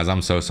today, guys,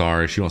 I'm so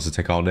sorry. She wants to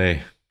take all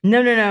day.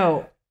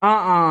 No.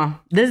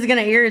 This is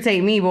gonna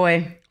irritate me,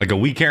 boy. Like a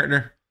weak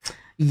character?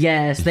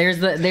 Yes. There's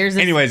this.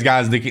 Anyways,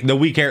 guys, the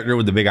weak character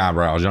with the big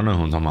eyebrows. Y'all know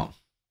who I'm talking about.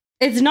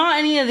 It's not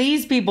any of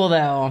these people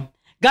though.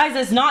 Guys,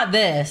 it's not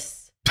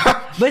this.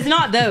 But it's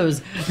not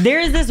those.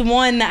 There is this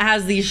one that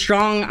has these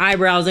strong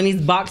eyebrows and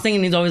he's boxing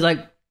and he's always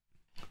like,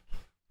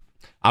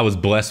 I was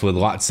blessed with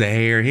lots of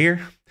hair here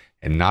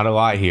and not a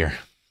lot here.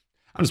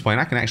 I'm just playing.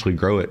 I can actually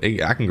grow it.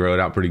 I can grow it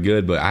out pretty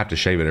good, but I have to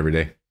shave it every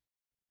day.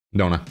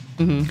 Don't I?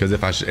 Because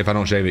if I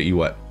don't shave it, you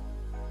what?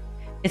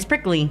 It's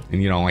prickly.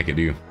 And you don't like it,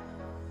 do you?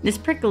 It's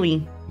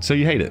prickly. So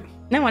you hate it?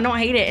 No, I don't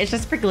hate it. It's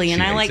just prickly,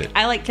 and I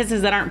like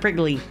kisses that aren't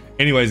prickly.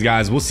 Anyways,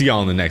 guys, we'll see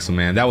y'all in the next one,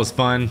 man. That was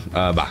fun.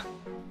 Bye.